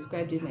that I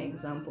described in my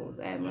examples,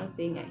 I am not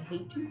saying I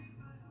hate you.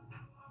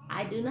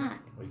 I do not.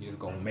 We're just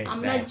gonna make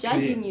I'm that not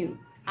judging clear you.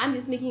 I'm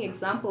just making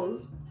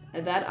examples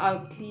that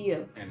are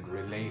clear and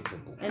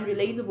relatable and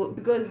relatable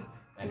because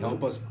and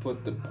help us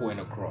put the point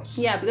across.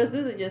 yeah, because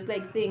these are just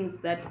like things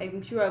that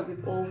I'm sure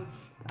we've all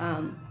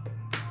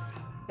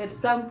at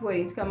some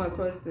point come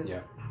across with.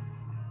 Yeah.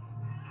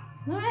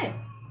 Alright.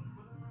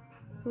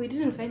 So we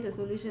didn't find a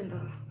solution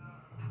though.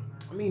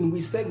 I mean, we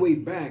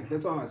segued back.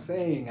 That's all I'm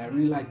saying. I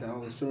really like the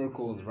whole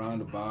circles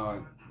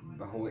roundabout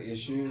the whole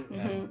issue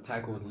and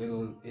tackled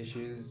little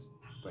issues,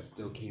 but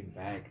still came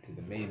back to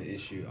the main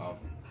issue of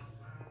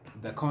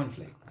the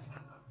conflict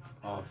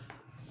of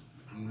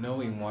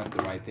knowing what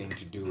the right thing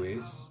to do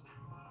is,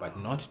 but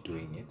not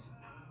doing it.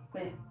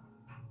 Where?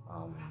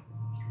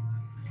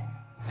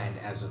 And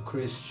as a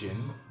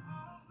Christian,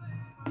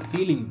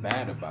 feeling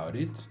bad about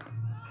it,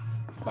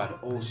 but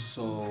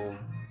also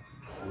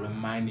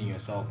reminding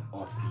yourself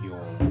of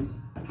your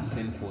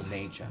sinful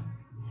nature,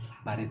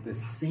 but at the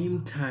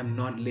same time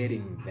not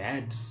letting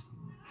that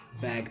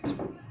fact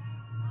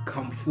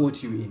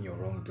comfort you in your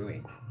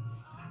wrongdoing.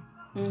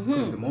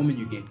 Because the moment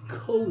you get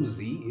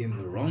cozy in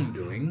the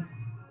wrongdoing,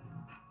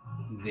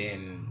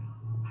 then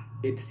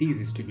it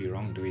ceases to be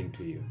wrongdoing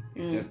to you.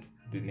 It's just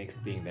the next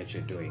thing that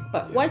you're doing.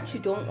 But what you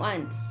don't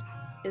want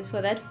is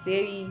for that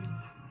very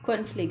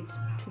conflict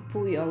to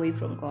pull you away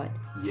from God.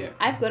 Yeah.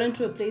 I've gotten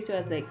to a place where I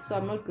was like, so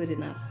I'm not good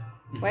enough.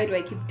 Why do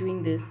I keep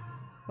doing this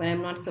when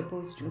I'm not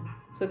supposed to?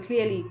 So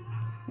clearly,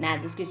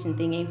 this Christian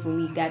thing ain't for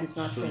me. God is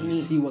not So for you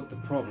me. see what the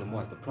problem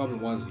was. The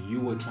problem was you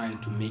were trying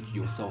to make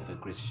yourself a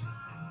Christian.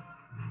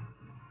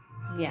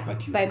 Yeah,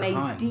 But you by my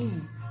can't.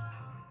 deeds.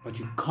 But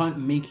you can't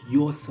make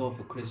yourself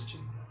a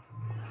Christian.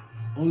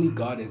 Only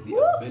God has the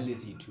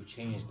ability to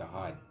change the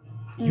heart.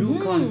 You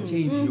can't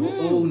change your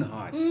own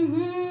heart.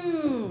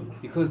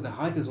 Because the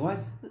heart is what?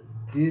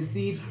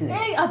 Deceitful.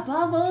 Hey,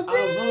 above all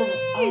things.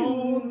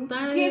 All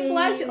things. Keep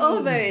watch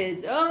over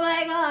it. Oh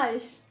my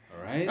gosh.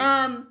 Alright?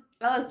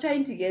 I was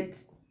trying to get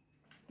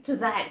to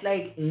that.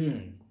 Like,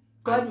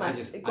 God I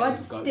just got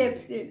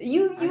steps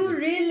you. in. You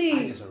really.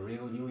 I just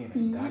reeled you in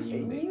and got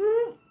you there.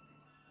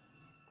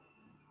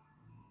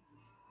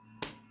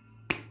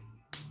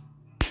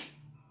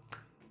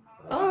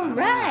 All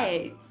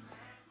right.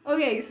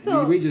 Okay,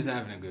 so We're just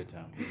having a good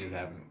time. We're just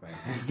having a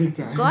fantastic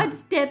time. God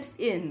steps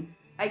in.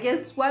 I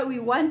guess what we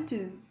want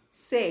to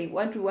say,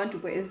 what we want to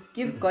put is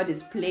give God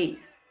his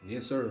place.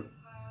 Yes, sir.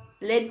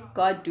 Let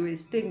God do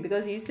his thing,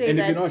 because you say And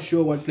that if you're not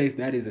sure what place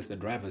that is, it's the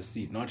driver's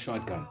seat, not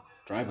shotgun.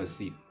 Driver's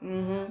seat.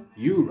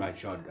 You ride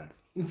shotgun.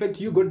 In fact,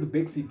 you go to the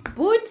back seat.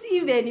 put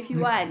even if you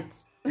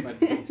want. But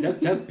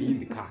just be in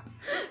the car.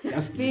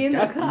 Just be in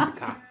the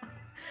car.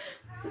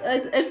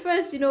 At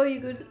first, you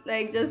could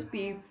like just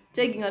be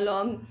tagging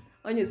along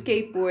on your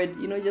skateboard,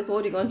 just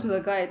holding onto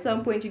the car. At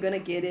some point, you're gonna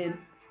get in.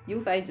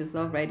 You'll find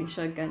yourself riding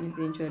shotgun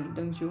eventually.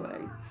 Don't you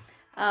worry.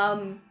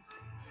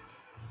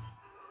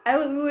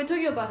 We were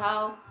talking about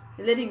how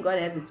letting God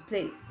have his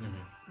place,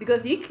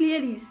 because he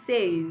clearly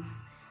says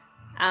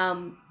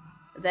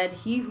that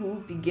he who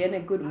began a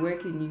good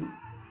work in you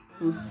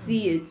will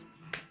see it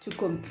to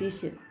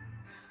completion.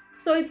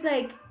 So it's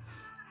like,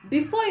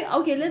 why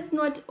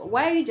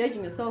are you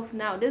judging yourself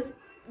now? Let's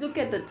look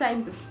at the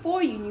time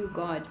before you knew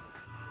God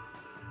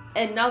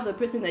and now the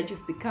person that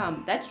you've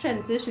become. That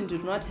transition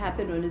did not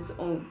happen on its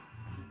own.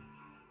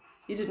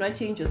 You did not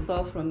change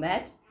yourself from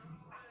that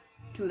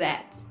to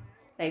that.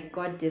 Like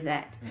God did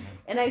that.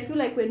 And I feel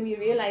like when we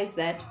realize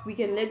that, we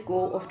can let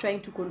go of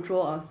trying to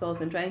control ourselves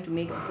and trying to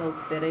make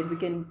ourselves better, and we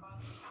can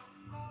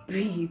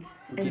breathe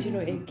and can-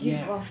 and give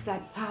yeah. off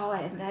that power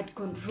and that To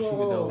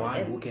control. the one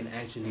and who can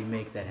actually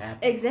make that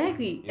happen.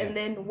 exactly. Yeah. And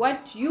then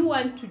what you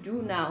want to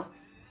do now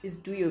is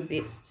do your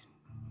best.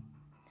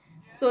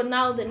 So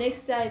now the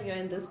next time you're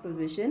in this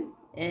position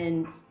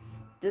and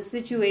the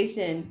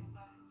situation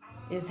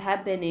is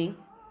happening,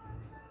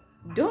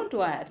 don't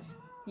worry,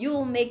 you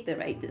will make the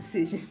right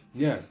decision.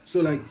 Yeah.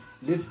 So like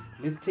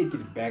let's take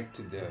it back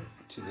to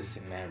the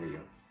scenario,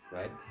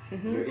 right?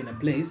 You're in a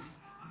place,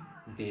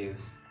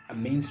 there's a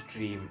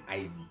mainstream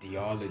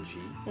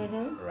ideology,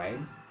 right?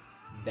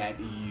 That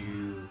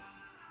you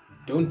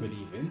don't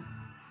believe in,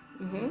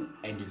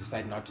 and you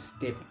decide not to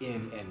step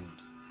in and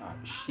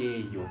share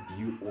your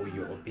view or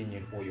your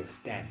opinion or your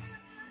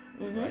stance,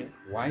 right?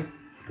 Why?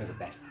 Because of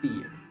that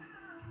fear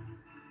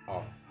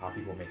of how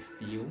people may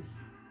feel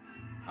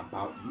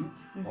about you,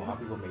 or how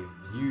people may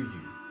view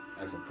you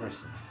as a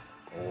person,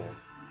 or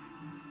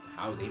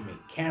how they may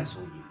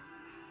cancel you.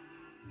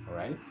 All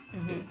right?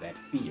 It's that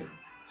fear.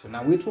 So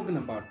now we're talking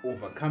about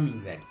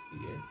overcoming that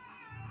fear,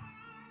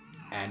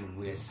 and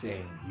we're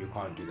saying you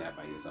can't do that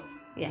by yourself.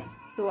 Yeah.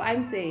 So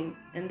I'm saying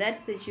in that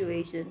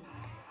situation,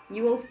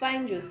 you will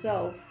find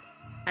yourself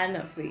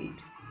unafraid.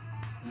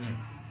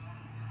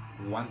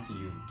 Once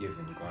you've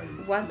given God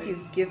his Once place.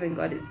 you've given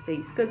God his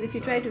place. Because if you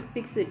try Sorry. to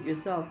fix it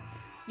yourself,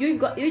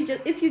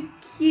 if you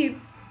keep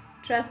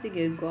trusting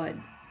in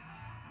God,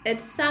 at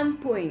some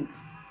point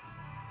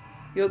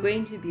you're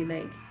going to be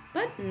like,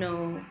 but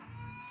no,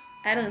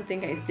 I don't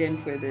think I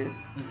stand for this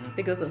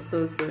because of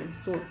so and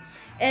so.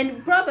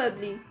 And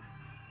probably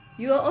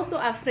you are also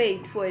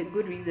afraid for a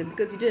good reason,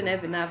 because you didn't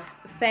have enough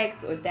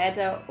facts or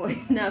data or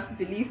enough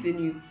belief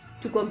in you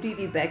to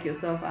completely back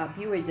yourself up.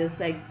 You were just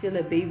like still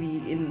a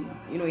baby in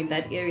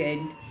that area,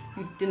 and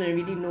you didn't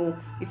really know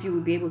if you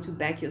would be able to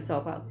back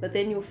yourself up. But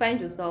then you'll find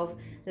yourself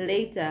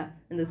later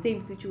in the same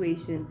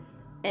situation,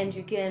 and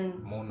you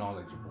can More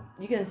knowledgeable.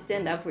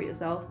 stand up for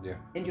yourself. Yeah.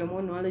 And you're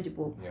more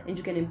knowledgeable. Yeah. And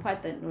you can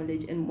impart that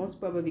knowledge, and most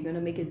probably going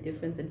to make a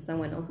difference in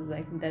someone else's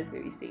life in that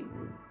very same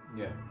room.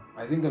 Yeah,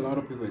 I think a lot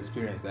of people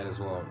experience that as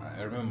well.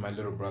 I remember my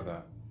little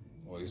brother,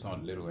 well, he's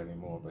not little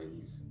anymore, but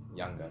he's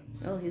younger.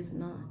 Oh, he's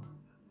not.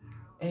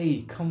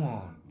 Hey, come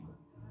on.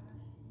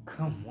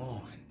 Come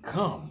on.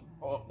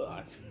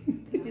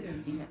 He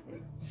didn't see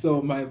nothing.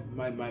 So my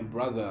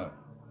brother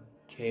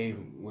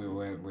came,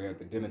 we're at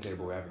the dinner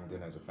table, we're having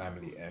dinner as a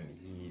family, and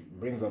he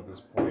brings up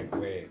this point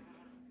where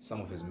some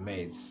of his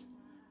mates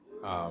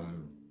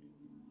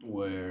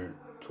were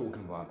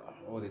talking about,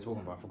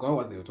 I forgot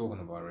what they were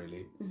talking about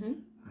really,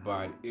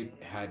 but it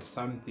had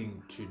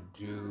something to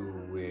do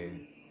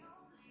with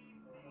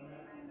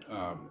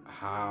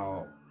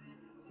how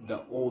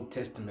the Old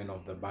Testament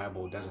of the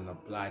Bible doesn't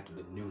apply to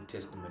the New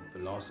Testament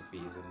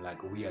philosophies, and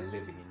like we are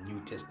living in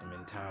New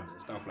Testament times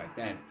and stuff like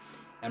that.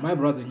 And my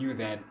brother knew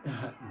that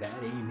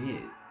that ain't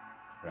it,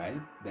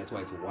 right? That's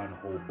why it's one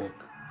whole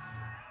book.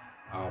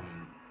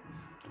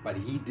 But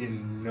he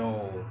didn't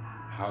know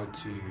how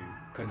to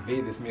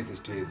convey this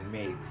message to his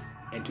mates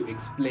and to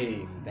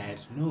explain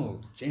that no,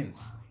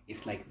 gents,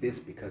 it's like this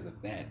because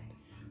of that.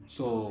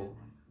 So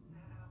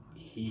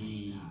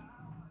he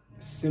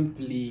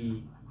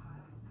simply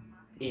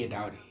aired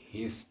out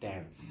his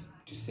stance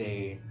to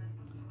say,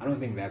 I don't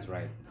think that's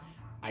right.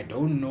 I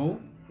don't know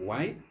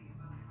why.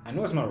 I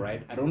know it's not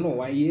right. I don't know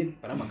why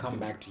yet, but I'm gonna come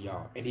back to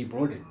y'all. And he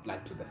brought it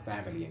like to the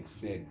family and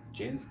said,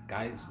 gents,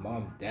 guys,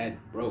 mom, dad,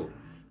 bro,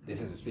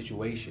 this is a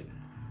situation,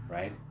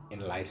 right?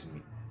 Enlighten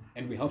me.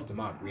 And we helped him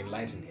out. We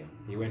enlightened him.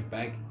 He went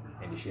back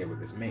and he shared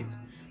with his mates.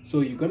 So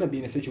you're gonna be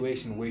in a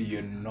situation where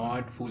you're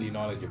not fully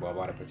knowledgeable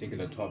about a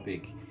particular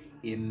topic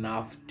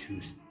enough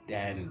to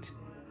stand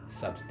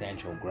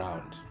substantial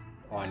ground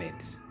on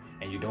it.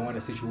 And you don't want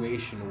a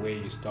situation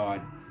where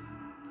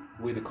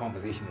where the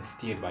conversation is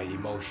steered by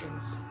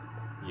emotions,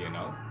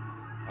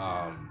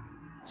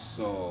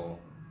 so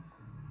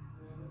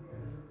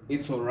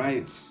it's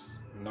alright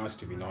not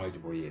to be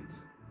knowledgeable yet,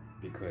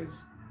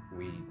 because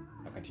we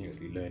are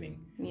continuously learning.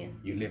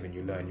 Yes. You live and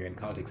you learn, you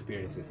encounter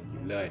experiences and you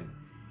learn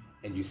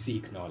and you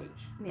seek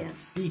knowledge. Yeah. But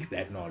seek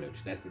that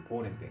knowledge. That's the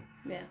important thing.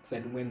 Yeah. So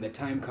that when the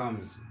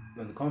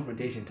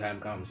confrontation time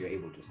comes, you're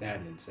able to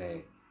stand and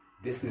say,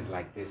 this is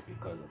like this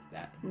because of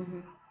that.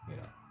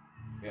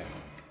 Yeah.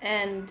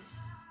 And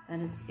that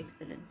is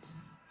excellent.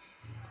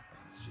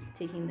 That's true.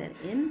 Taking that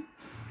in.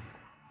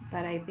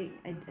 But I think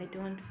I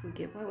don't want to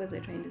forget, what was I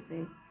trying to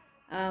say?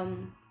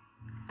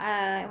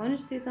 I wanted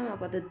to say something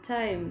about the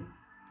time.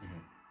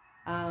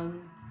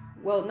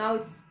 Well, now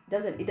it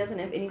doesn't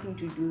have anything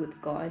to do with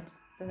God.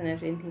 It doesn't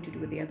have anything to do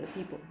with the other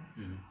people.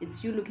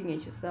 It's you looking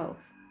at yourself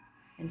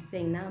and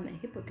saying, now I'm a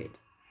hypocrite.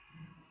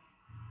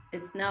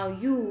 It's now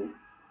you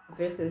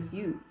versus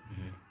you.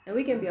 And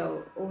we can be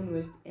our own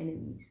worst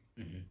enemies.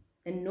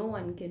 And no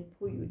one can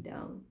pull you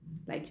down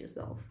like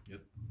yourself.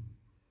 Yep.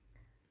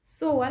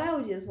 So what I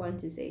would just want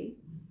to say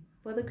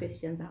for the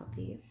Christians out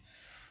there,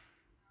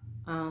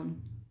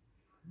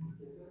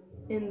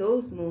 in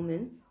those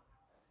moments,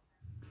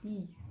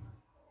 please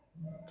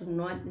do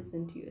not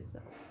listen to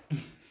yourself.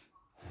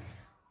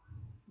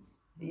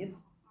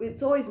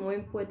 it's always more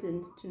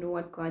important to know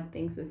what God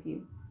thinks of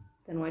you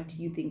than what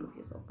you think of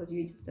yourself, because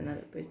you're just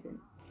another person.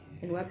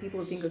 And what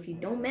people think of you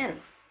don't matter.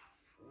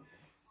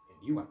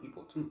 And you are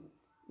people too.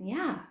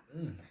 Yeah.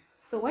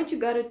 So what you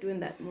gotta do in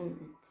that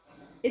moment,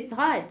 it's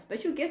hard,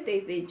 but you get there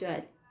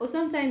eventually. Or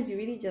sometimes you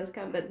really just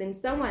can't, but then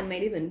someone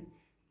might even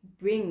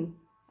bring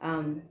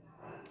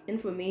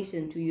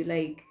information to you,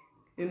 like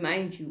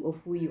remind you of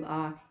who you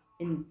are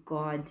in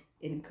God,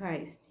 in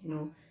Christ, you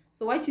know.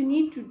 So what you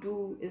need to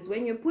do is,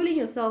 when you're pulling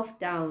yourself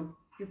down,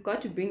 you've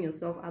got to bring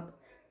yourself up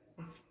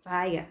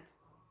via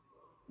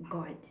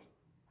God,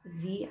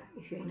 via,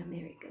 if you're in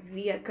America,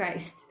 via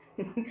Christ.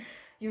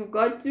 You've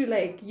got to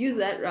like use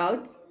that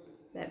route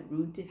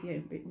if you're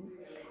in Britain.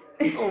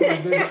 Oh my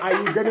goodness, are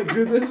you gonna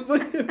do this?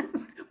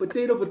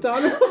 Potato.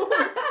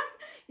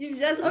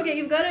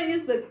 You've got to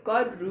use the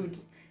God route.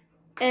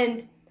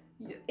 And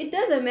it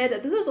doesn't matter.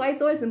 This is why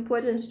it's always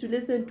important to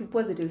listen to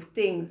positive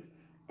things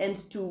and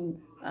to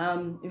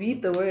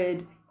read the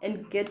word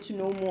and get to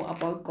know more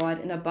about God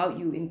and about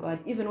you in God,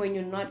 even when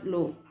you're not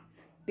low.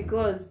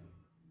 Because,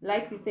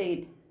 like we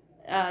said,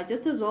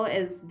 just as well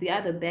as the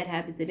other bad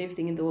habits and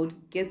everything in the world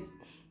gets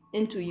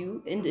into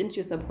you and into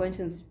your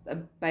subconscious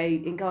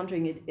by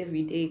encountering it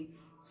every day,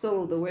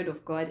 so the word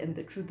of God and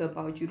the truth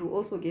about you will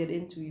also get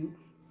into you,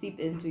 seep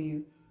into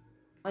you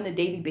on a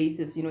daily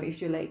basis, you know,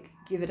 if you like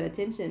give it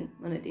attention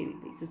on a daily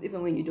basis,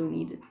 even when you don't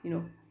need it, you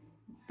know,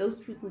 those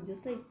truths will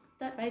just like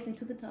start rising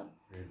to the top,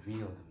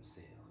 reveal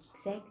themselves.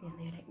 Exactly. And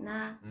they're like,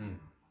 nah,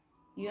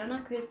 you are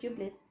not cursed, you're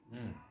blessed.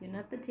 You're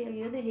not the tail,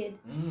 you're the head.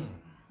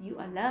 You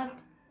are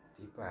loved.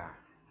 Deeper.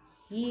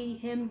 He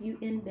hems you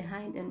in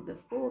behind and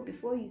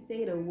before you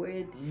say the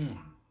word,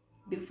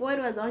 before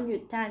it was on your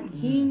tongue,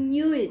 he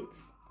knew it.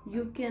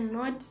 You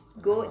cannot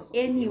go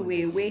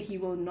anywhere where he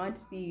will not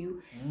see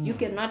you. You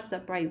cannot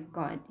surprise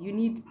God. You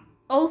need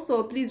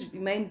also, please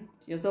remind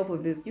yourself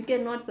of this. You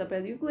cannot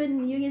surprise. You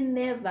can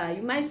never.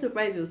 You might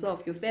surprise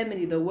yourself, your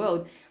family, the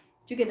world.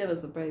 But you can never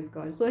surprise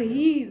God. So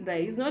he's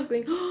not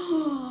going,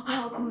 oh,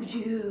 how could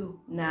you?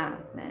 Nah,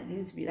 man,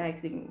 he's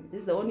relaxing.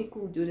 This is the only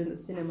cool dude in the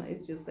cinema.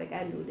 It's just like,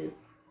 I knew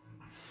this.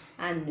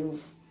 I knew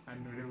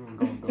this was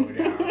gonna go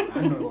down.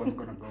 I know it was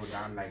gonna go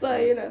down like so,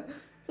 this. you know.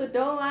 So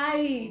don't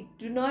worry.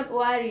 Do not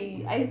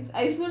worry.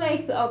 I feel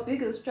like our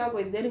biggest struggle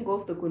is letting go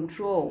of the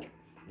control.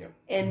 Yep.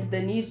 And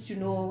the need to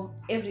know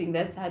everything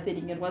that's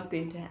happening and what's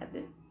going to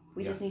happen.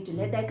 We just need to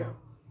let that go.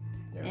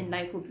 Yep. And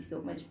life will be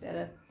so much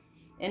better.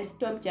 And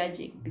stop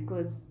judging,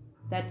 because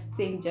that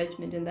same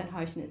judgment and that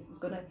harshness is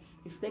going to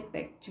reflect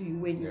back to you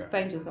when you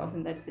find yourself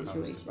in that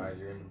situation. Comes to bite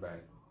you in the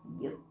back.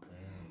 Yep.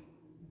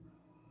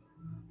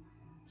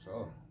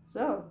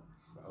 So,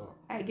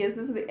 I guess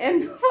this is the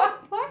end of our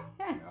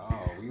podcast.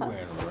 Oh, we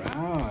went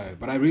around.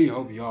 But I really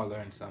hope you all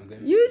learned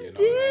something. You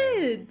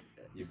did.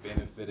 You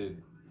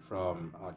benefited from our